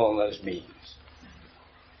of all those beings.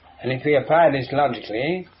 And if we apply this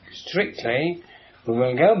logically, strictly, we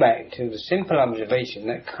will go back to the simple observation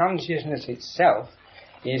that consciousness itself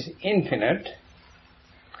is infinite,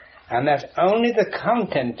 and that only the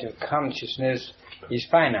content of consciousness is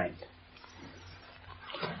finite.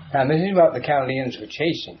 Now, this is what the Chaldeans were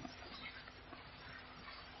chasing.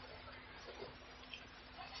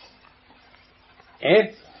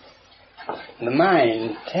 If the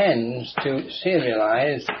mind tends to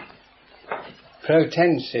serialize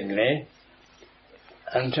protensively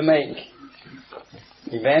and to make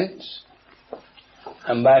events,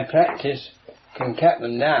 and by practice can cut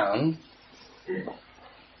them down,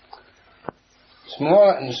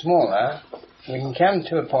 smaller and smaller, we can come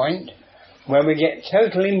to a point where we get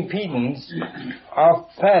total impedance of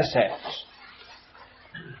percepts.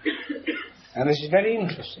 And this is very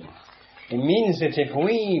interesting. It means that if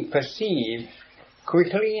we perceive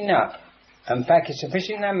quickly enough and pack a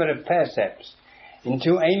sufficient number of percepts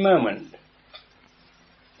into a moment,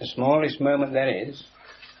 the smallest moment there is,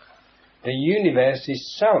 the universe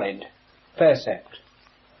is solid percept.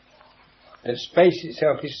 That space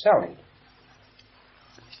itself is solid.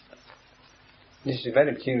 This is a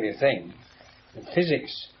very peculiar thing that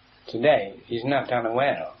physics today is not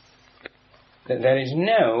unaware of. That there is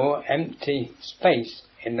no empty space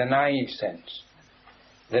in the naive sense.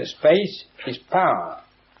 That space is power.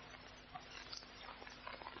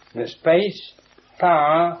 That space,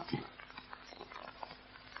 power,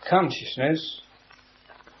 consciousness,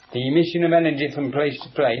 the emission of energy from place to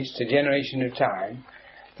place, the generation of time,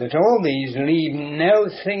 that all these leave no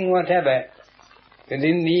thing whatever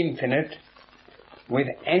within the infinite with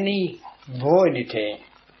any voidity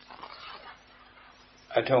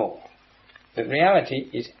at all. That reality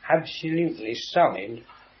is absolutely solid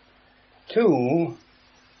to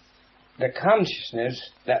the consciousness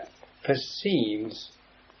that perceives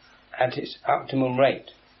at its optimal rate.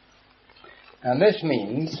 And this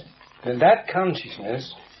means that that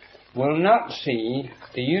consciousness will not see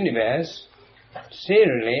the universe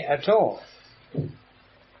serially at all.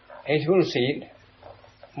 It will see it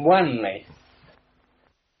onely.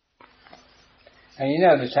 And you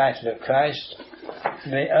know the title of Christ,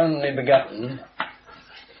 the only begotten.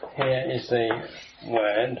 Here is the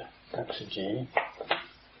word, that's a G.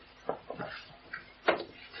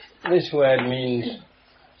 This word means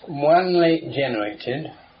onely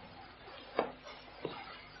generated,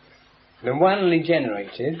 the onely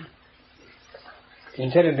generated,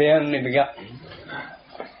 instead of the only begotten.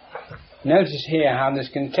 Notice here how this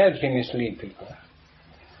can totally mislead people.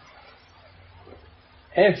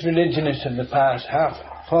 If religionists of the past have,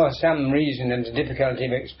 for some reason and the difficulty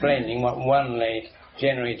of explaining what only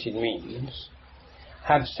generated means,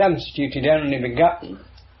 have substituted only begotten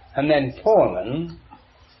and then fallen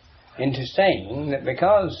into saying that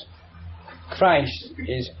because Christ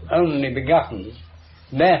is only begotten,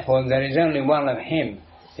 therefore there is only one of him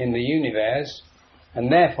in the universe,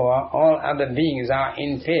 and therefore all other beings are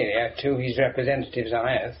inferior to his representatives on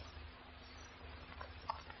earth,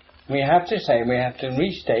 we have to say, we have to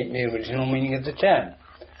restate the original meaning of the term.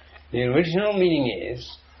 The original meaning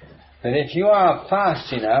is that if you are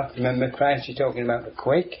fast enough, remember Christ is talking about the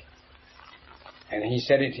quick, and he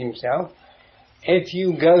said it himself, if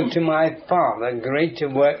you go to my Father, greater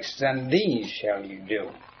works than these shall you do.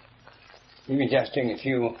 You be just doing a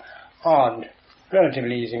few odd,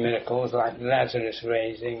 relatively easy miracles like Lazarus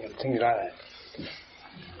raising and things like that.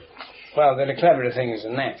 Well, there are cleverer things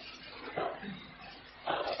than that.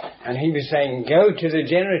 And he was saying, go to the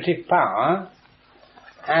generative power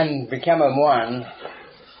and become a one,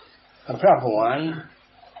 a proper one,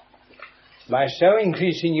 by so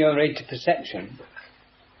increasing your rate of perception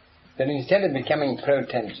that instead of becoming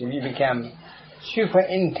protensive, you become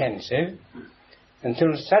super-intensive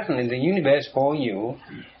until suddenly the universe for you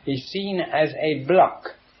is seen as a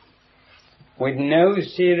block with no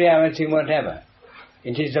seriality whatever.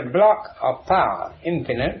 It is a block of power,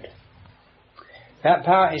 infinite. That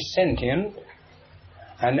power is sentient,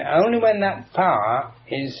 and only when that power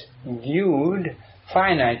is viewed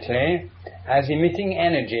finitely as emitting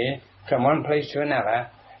energy from one place to another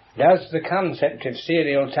does the concept of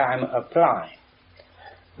serial time apply.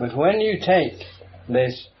 But when you take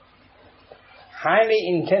this highly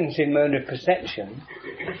intensive mode of perception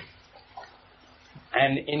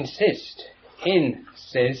and insist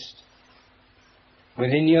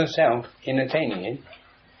within yourself in attaining it,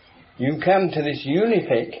 you come to this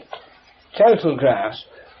unific, total grasp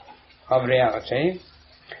of reality,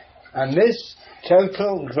 and this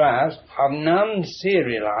total grasp of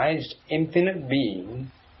non-serialized infinite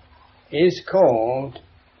being is called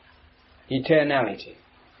eternality.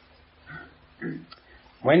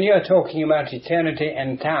 When you are talking about eternity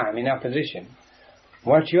and time in opposition,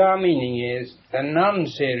 what you are meaning is the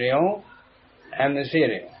non-serial and the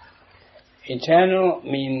serial. Eternal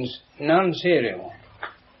means non-serial.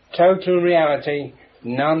 Total reality,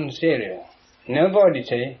 non-serial. No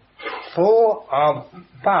voidity, full of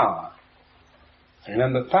power.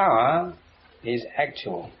 Remember, power is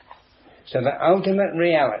actual. So the ultimate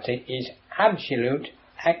reality is absolute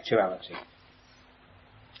actuality.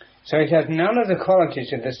 So it has none of the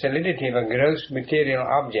qualities of the solidity of a gross material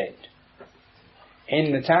object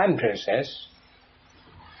in the time process,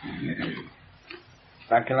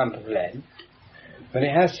 like a lump of lead, but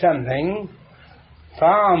it has something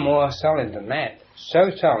far more solid than that,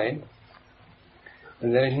 so solid that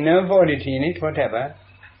there is no voidity in it whatever,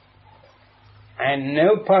 and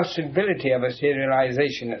no possibility of a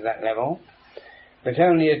serialization at that level, but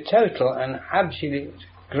only a total and absolute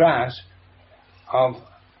grasp of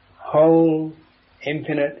whole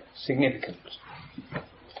infinite significance.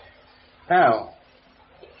 Now,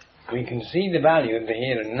 we can see the value of the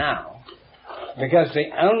here and now, because the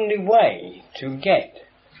only way to get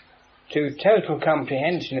to total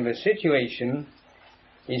comprehension of a situation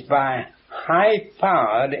is by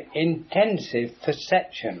high-powered intensive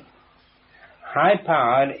perception,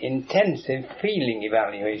 high-powered intensive feeling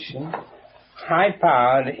evaluation,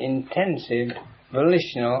 high-powered intensive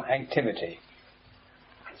volitional activity,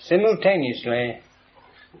 simultaneously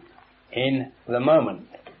in the moment.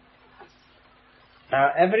 Now,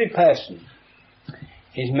 every person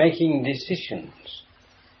is making decisions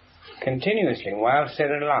continuously whilst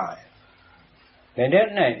they're alive. They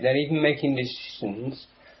don't know it. They're even making decisions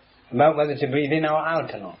about whether to breathe in or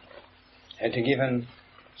out or not at a given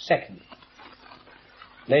second.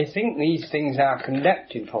 They think these things are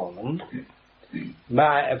conducted for them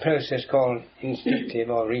by a process called instinctive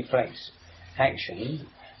or reflex action,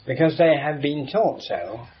 because they have been taught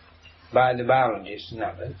so by the biologists and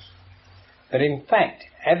others. But in fact,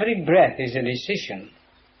 every breath is a decision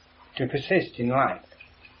to persist in life.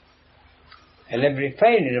 And every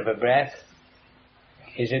failure of a breath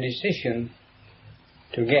is a decision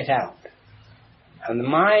to get out. And the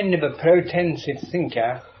mind of a protensive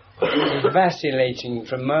thinker is vacillating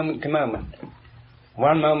from moment to moment.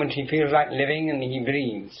 One moment he feels like living and he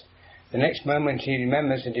breathes. The next moment he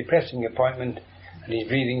remembers a depressing appointment and his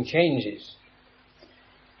breathing changes.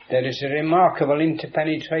 There is a remarkable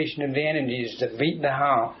interpenetration of the energies that beat the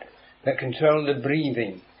heart that control the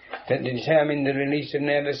breathing, that determine the release of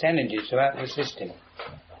nervous energy throughout the system.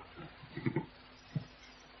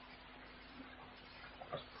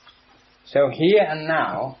 So here and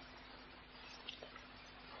now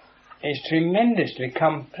is tremendously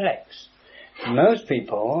complex. Most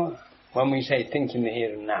people, when we say think in the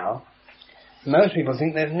here and now, most people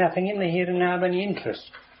think there's nothing in the here and now of any interest.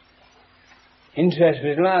 Interest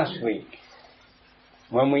was last week,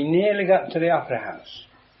 when we nearly got to the Opera House,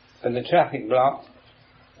 but the traffic blocked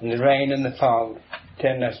and the rain and the fog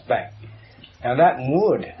turned us back. Now that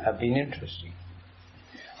would have been interesting.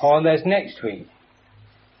 Or there's next week.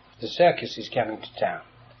 The circus is coming to town.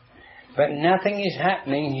 But nothing is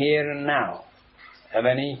happening here and now of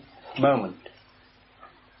any moment.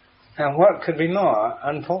 Now what could be more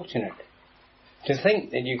unfortunate? To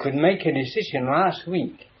think that you could make a decision last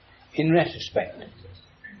week in retrospect,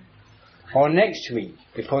 or next week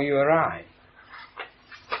before you arrive.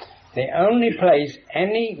 The only place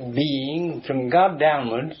any being from God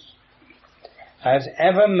downwards has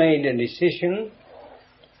ever made a decision,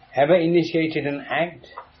 ever initiated an act,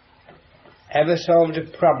 ever solved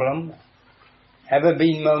a problem, ever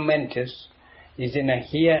been momentous, is in a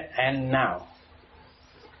here and now.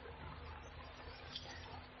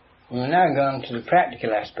 We'll now go on to the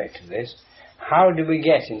practical aspect of this. How do we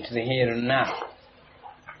get into the here and now?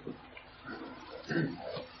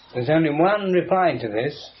 There's only one reply to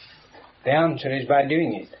this. The answer is by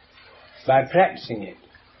doing it, by practicing it,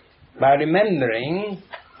 by remembering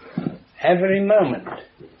every moment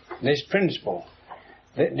this principle,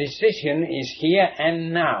 that decision is here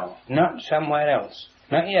and now, not somewhere else,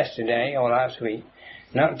 not yesterday or last week,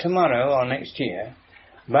 not tomorrow or next year,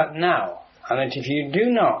 but now. And that if you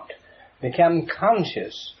do not become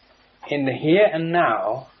conscious in the here and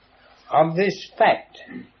now of this fact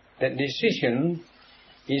that decision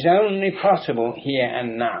is only possible here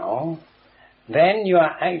and now, then you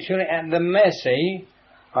are actually at the mercy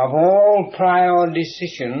of all prior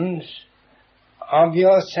decisions of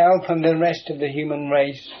yourself and the rest of the human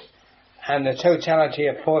race and the totality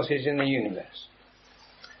of forces in the universe.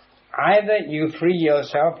 Either you free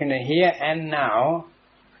yourself in the here and now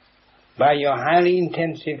by your highly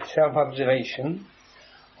intensive self-observation,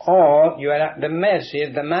 or you are at the mercy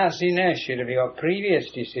of the mass inertia of your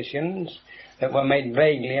previous decisions that were made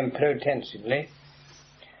vaguely and protensively,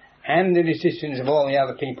 and the decisions of all the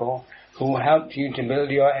other people who helped you to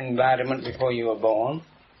build your environment before you were born,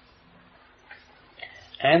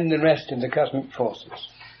 and the rest of the cosmic forces.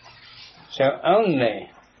 So only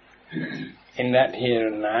in that here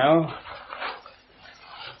and now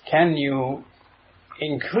can you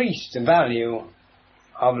increase the value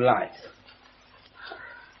of life.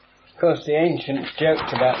 Of course, the ancients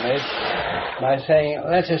joked about this by saying,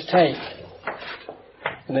 let us take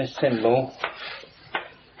this symbol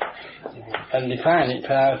and define it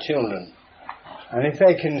for our children. And if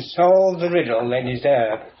they can solve the riddle, they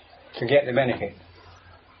deserve to get the benefit.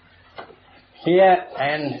 Here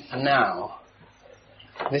and now.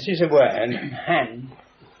 This is a word, han,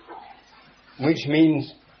 which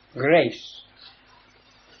means grace.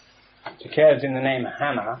 It occurs in the name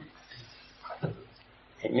Hama.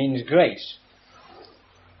 It means grace.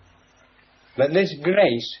 But this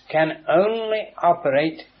grace can only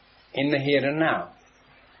operate in the here and now.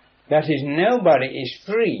 That is, nobody is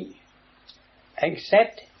free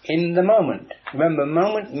except in the moment. Remember,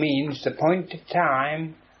 moment means the point of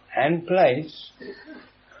time and place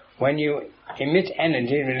when you emit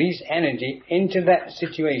energy, release energy into that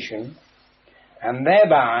situation, and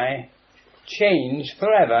thereby change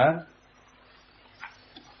forever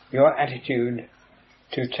your attitude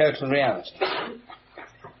to total reality.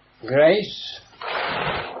 Grace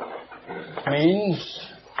means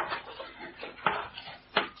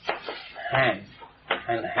han,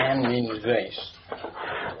 and han means grace.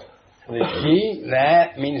 The G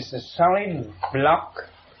there means the solid block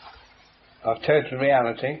of total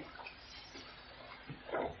reality.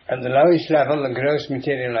 At the lowest level, the gross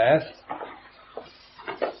material earth.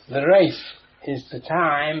 The race is the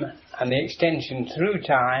time and the extension through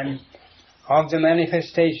time of the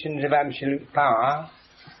manifestations of absolute power.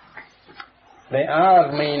 The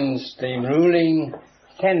R means the ruling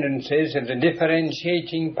tendencies of the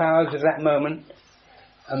differentiating powers of that moment,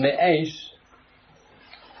 and the ace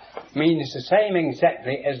means the same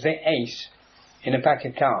exactly as the ace in a pack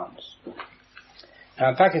of cards.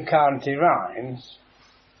 Now, a pack of cards derives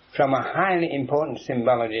from a highly important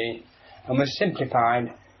symbology and was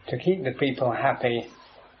simplified to keep the people happy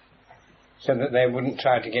so that they wouldn't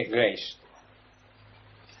try to get grace.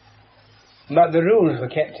 But the rules were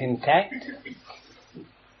kept intact,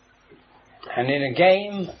 And in a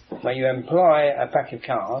game where you employ a pack of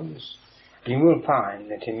cards, you will find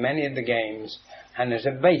that in many of the games, and as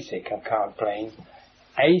a basic of card playing,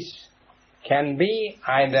 ace can be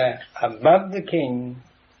either above the king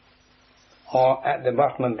or at the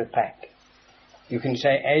bottom of the pack. You can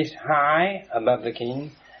say ace high above the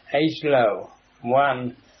king, ace low,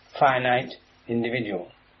 one finite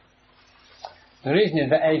individual. The reason is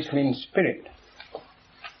that ace means spirit.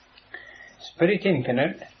 Spirit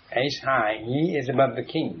infinite, ace high, he is above the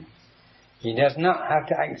king. He does not have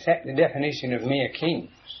to accept the definition of mere kings,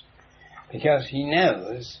 because he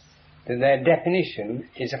knows that their definition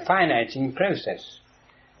is a finiting process.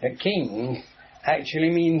 That king actually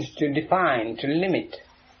means to define, to limit,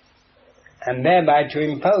 and thereby to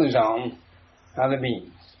impose on other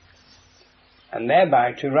beings, and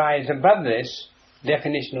thereby to rise above this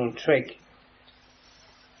definitional trick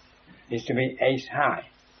is to be ace high.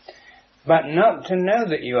 But not to know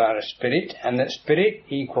that you are a spirit, and that spirit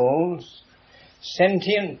equals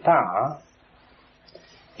sentient power,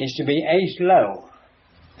 is to be ace low.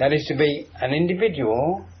 That is to be an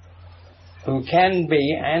individual who can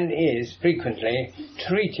be and is frequently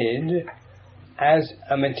treated as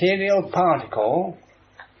a material particle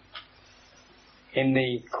in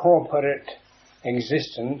the corporate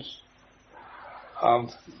existence of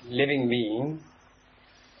living being,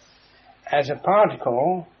 as a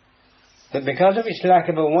particle that, because of its lack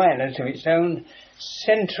of awareness of its own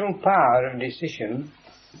central power of decision,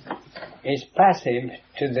 is passive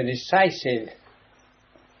to the decisive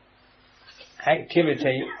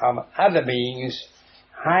activity of other beings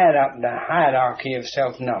higher up the hierarchy of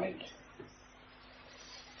self-knowledge.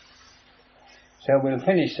 So we'll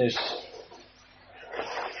finish this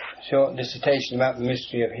short dissertation about the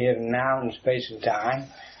mystery of here and now and space and time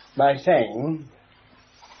by saying,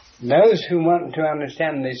 those who want to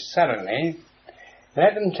understand this thoroughly,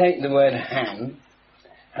 let them take the word hand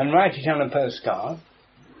and write it on a postcard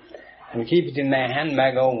and keep it in their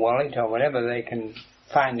handbag or wallet or whatever they can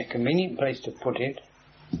find a convenient place to put it.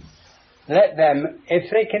 Let them,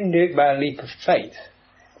 if they can do it by a leap of faith,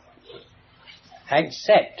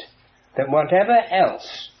 accept that whatever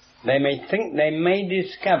else they may think they may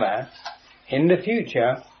discover in the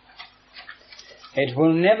future, it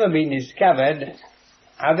will never be discovered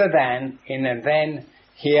other than in a then,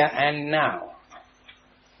 here and now.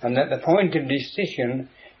 And that the point of decision,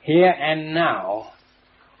 here and now,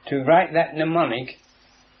 to write that mnemonic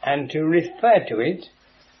and to refer to it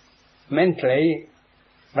mentally,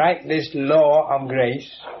 write this law of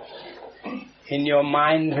grace in your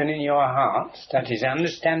minds and in your hearts, that is,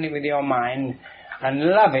 understand it with your mind and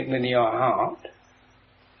love it with your heart,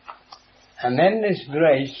 and then this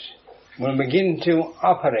grace will begin to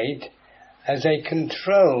operate as a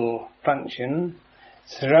control function,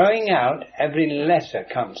 throwing out every lesser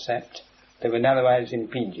concept that would otherwise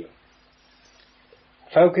impede you.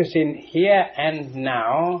 Focus in here and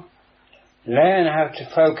now, learn how to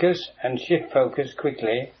focus and shift focus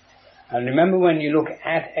quickly, and remember, when you look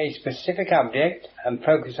at a specific object and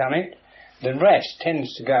focus on it, the rest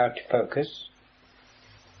tends to go out of focus.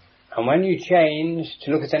 And when you change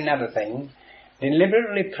to look at another thing,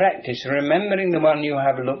 deliberately practice remembering the one you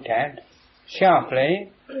have looked at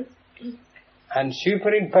sharply and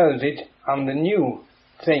superimpose it on the new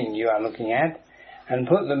thing you are looking at and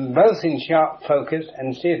put them both in sharp focus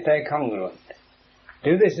and see if they're congruent.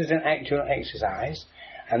 Do this as an actual exercise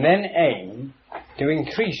and then aim to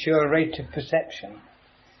increase your rate of perception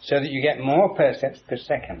so that you get more percepts per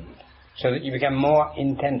second, so that you become more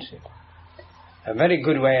intensive. A very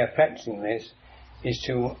good way of practicing this is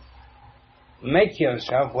to make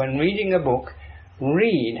yourself, when reading a book,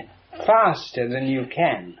 read faster than you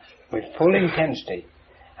can, with full intensity.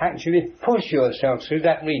 Actually push yourself through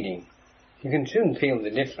that reading. You can soon feel the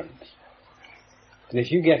difference. And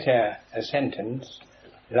if you get a sentence,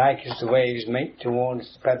 like as the waves make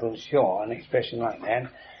towards the pebbled shore, an expression like that,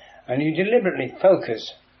 and you deliberately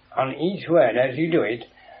focus on each word as you do it,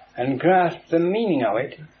 and grasp the meaning of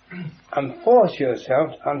it, and force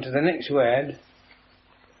yourself onto the next word,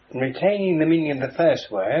 retaining the meaning of the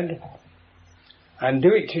first word, and do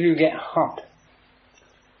it till you get hot.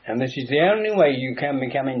 And this is the only way you can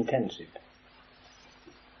become intensive,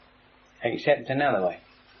 except another way.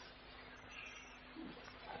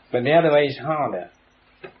 But the other way is harder.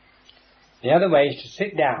 The other way is to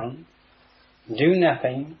sit down, do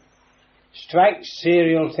nothing, strike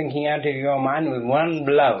serial thinking out of your mind with one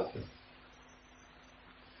blow.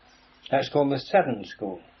 That's called the Southern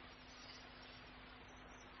School.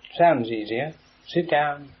 Sounds easier. Sit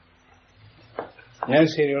down. No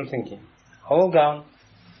serial thinking. All gone.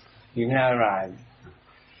 You've now arrived.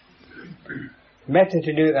 Better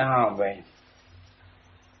to do it the hard way.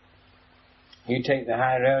 You take the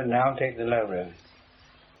high road and I'll take the low road.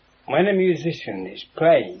 When a musician is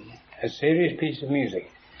playing a serious piece of music,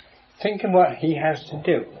 think of what he has to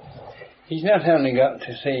do. He's not only got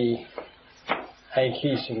to see a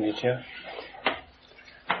key signature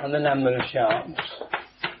and the number of sharps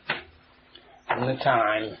and the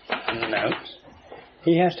time and the notes.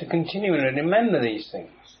 He has to continually remember these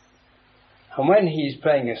things. And when he's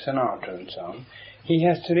playing a sonata and so on, he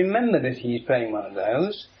has to remember that he's playing one of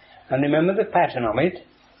those and remember the pattern of it.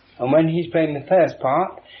 And when he's playing the first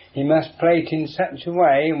part, he must play it in such a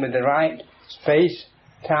way and with the right space,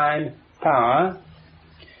 time, power,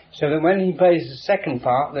 so that when he plays the second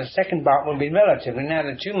part will be relatively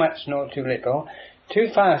neither too much nor too little, too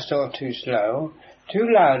fast or too slow, too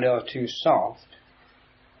loud or too soft.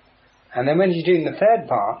 And then when he's doing the third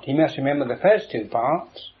part, he must remember the first two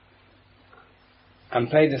parts and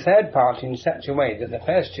play the third part in such a way that the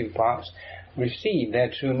first two parts receive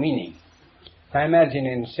their true meaning. Now imagine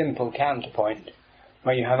in simple counterpoint,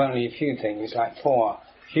 where you have only a few things, like 4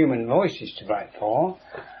 human voices to write for,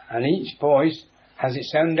 and each voice has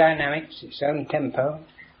its own dynamics, its own tempo,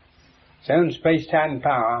 its own space-time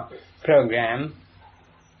power program,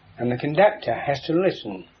 and the conductor has to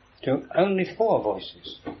listen to only 4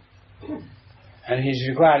 voices. And he's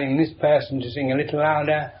requiring this person to sing a little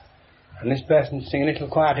louder, and this person to sing a little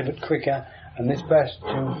quieter but quicker, and this person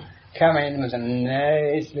to come in with a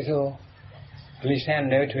nice little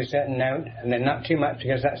glissando to a certain note, and then not too much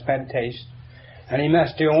because that's bad taste. And he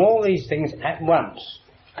must do all these things at once.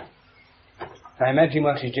 Now imagine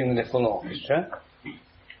what he's doing with a full orchestra,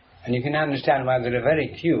 and you can understand why there are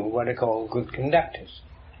very few what are called good conductors.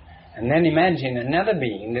 And then imagine another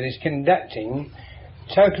being that is conducting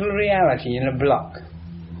total reality in a block,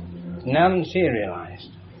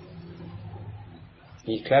 non-serialized.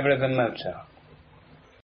 He's cleverer than Mozart.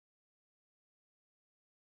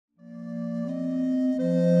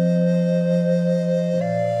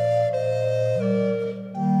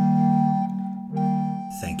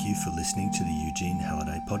 Thank you for listening to the Eugene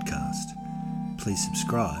Halliday podcast. Please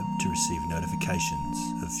subscribe to receive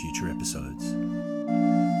notifications of future episodes.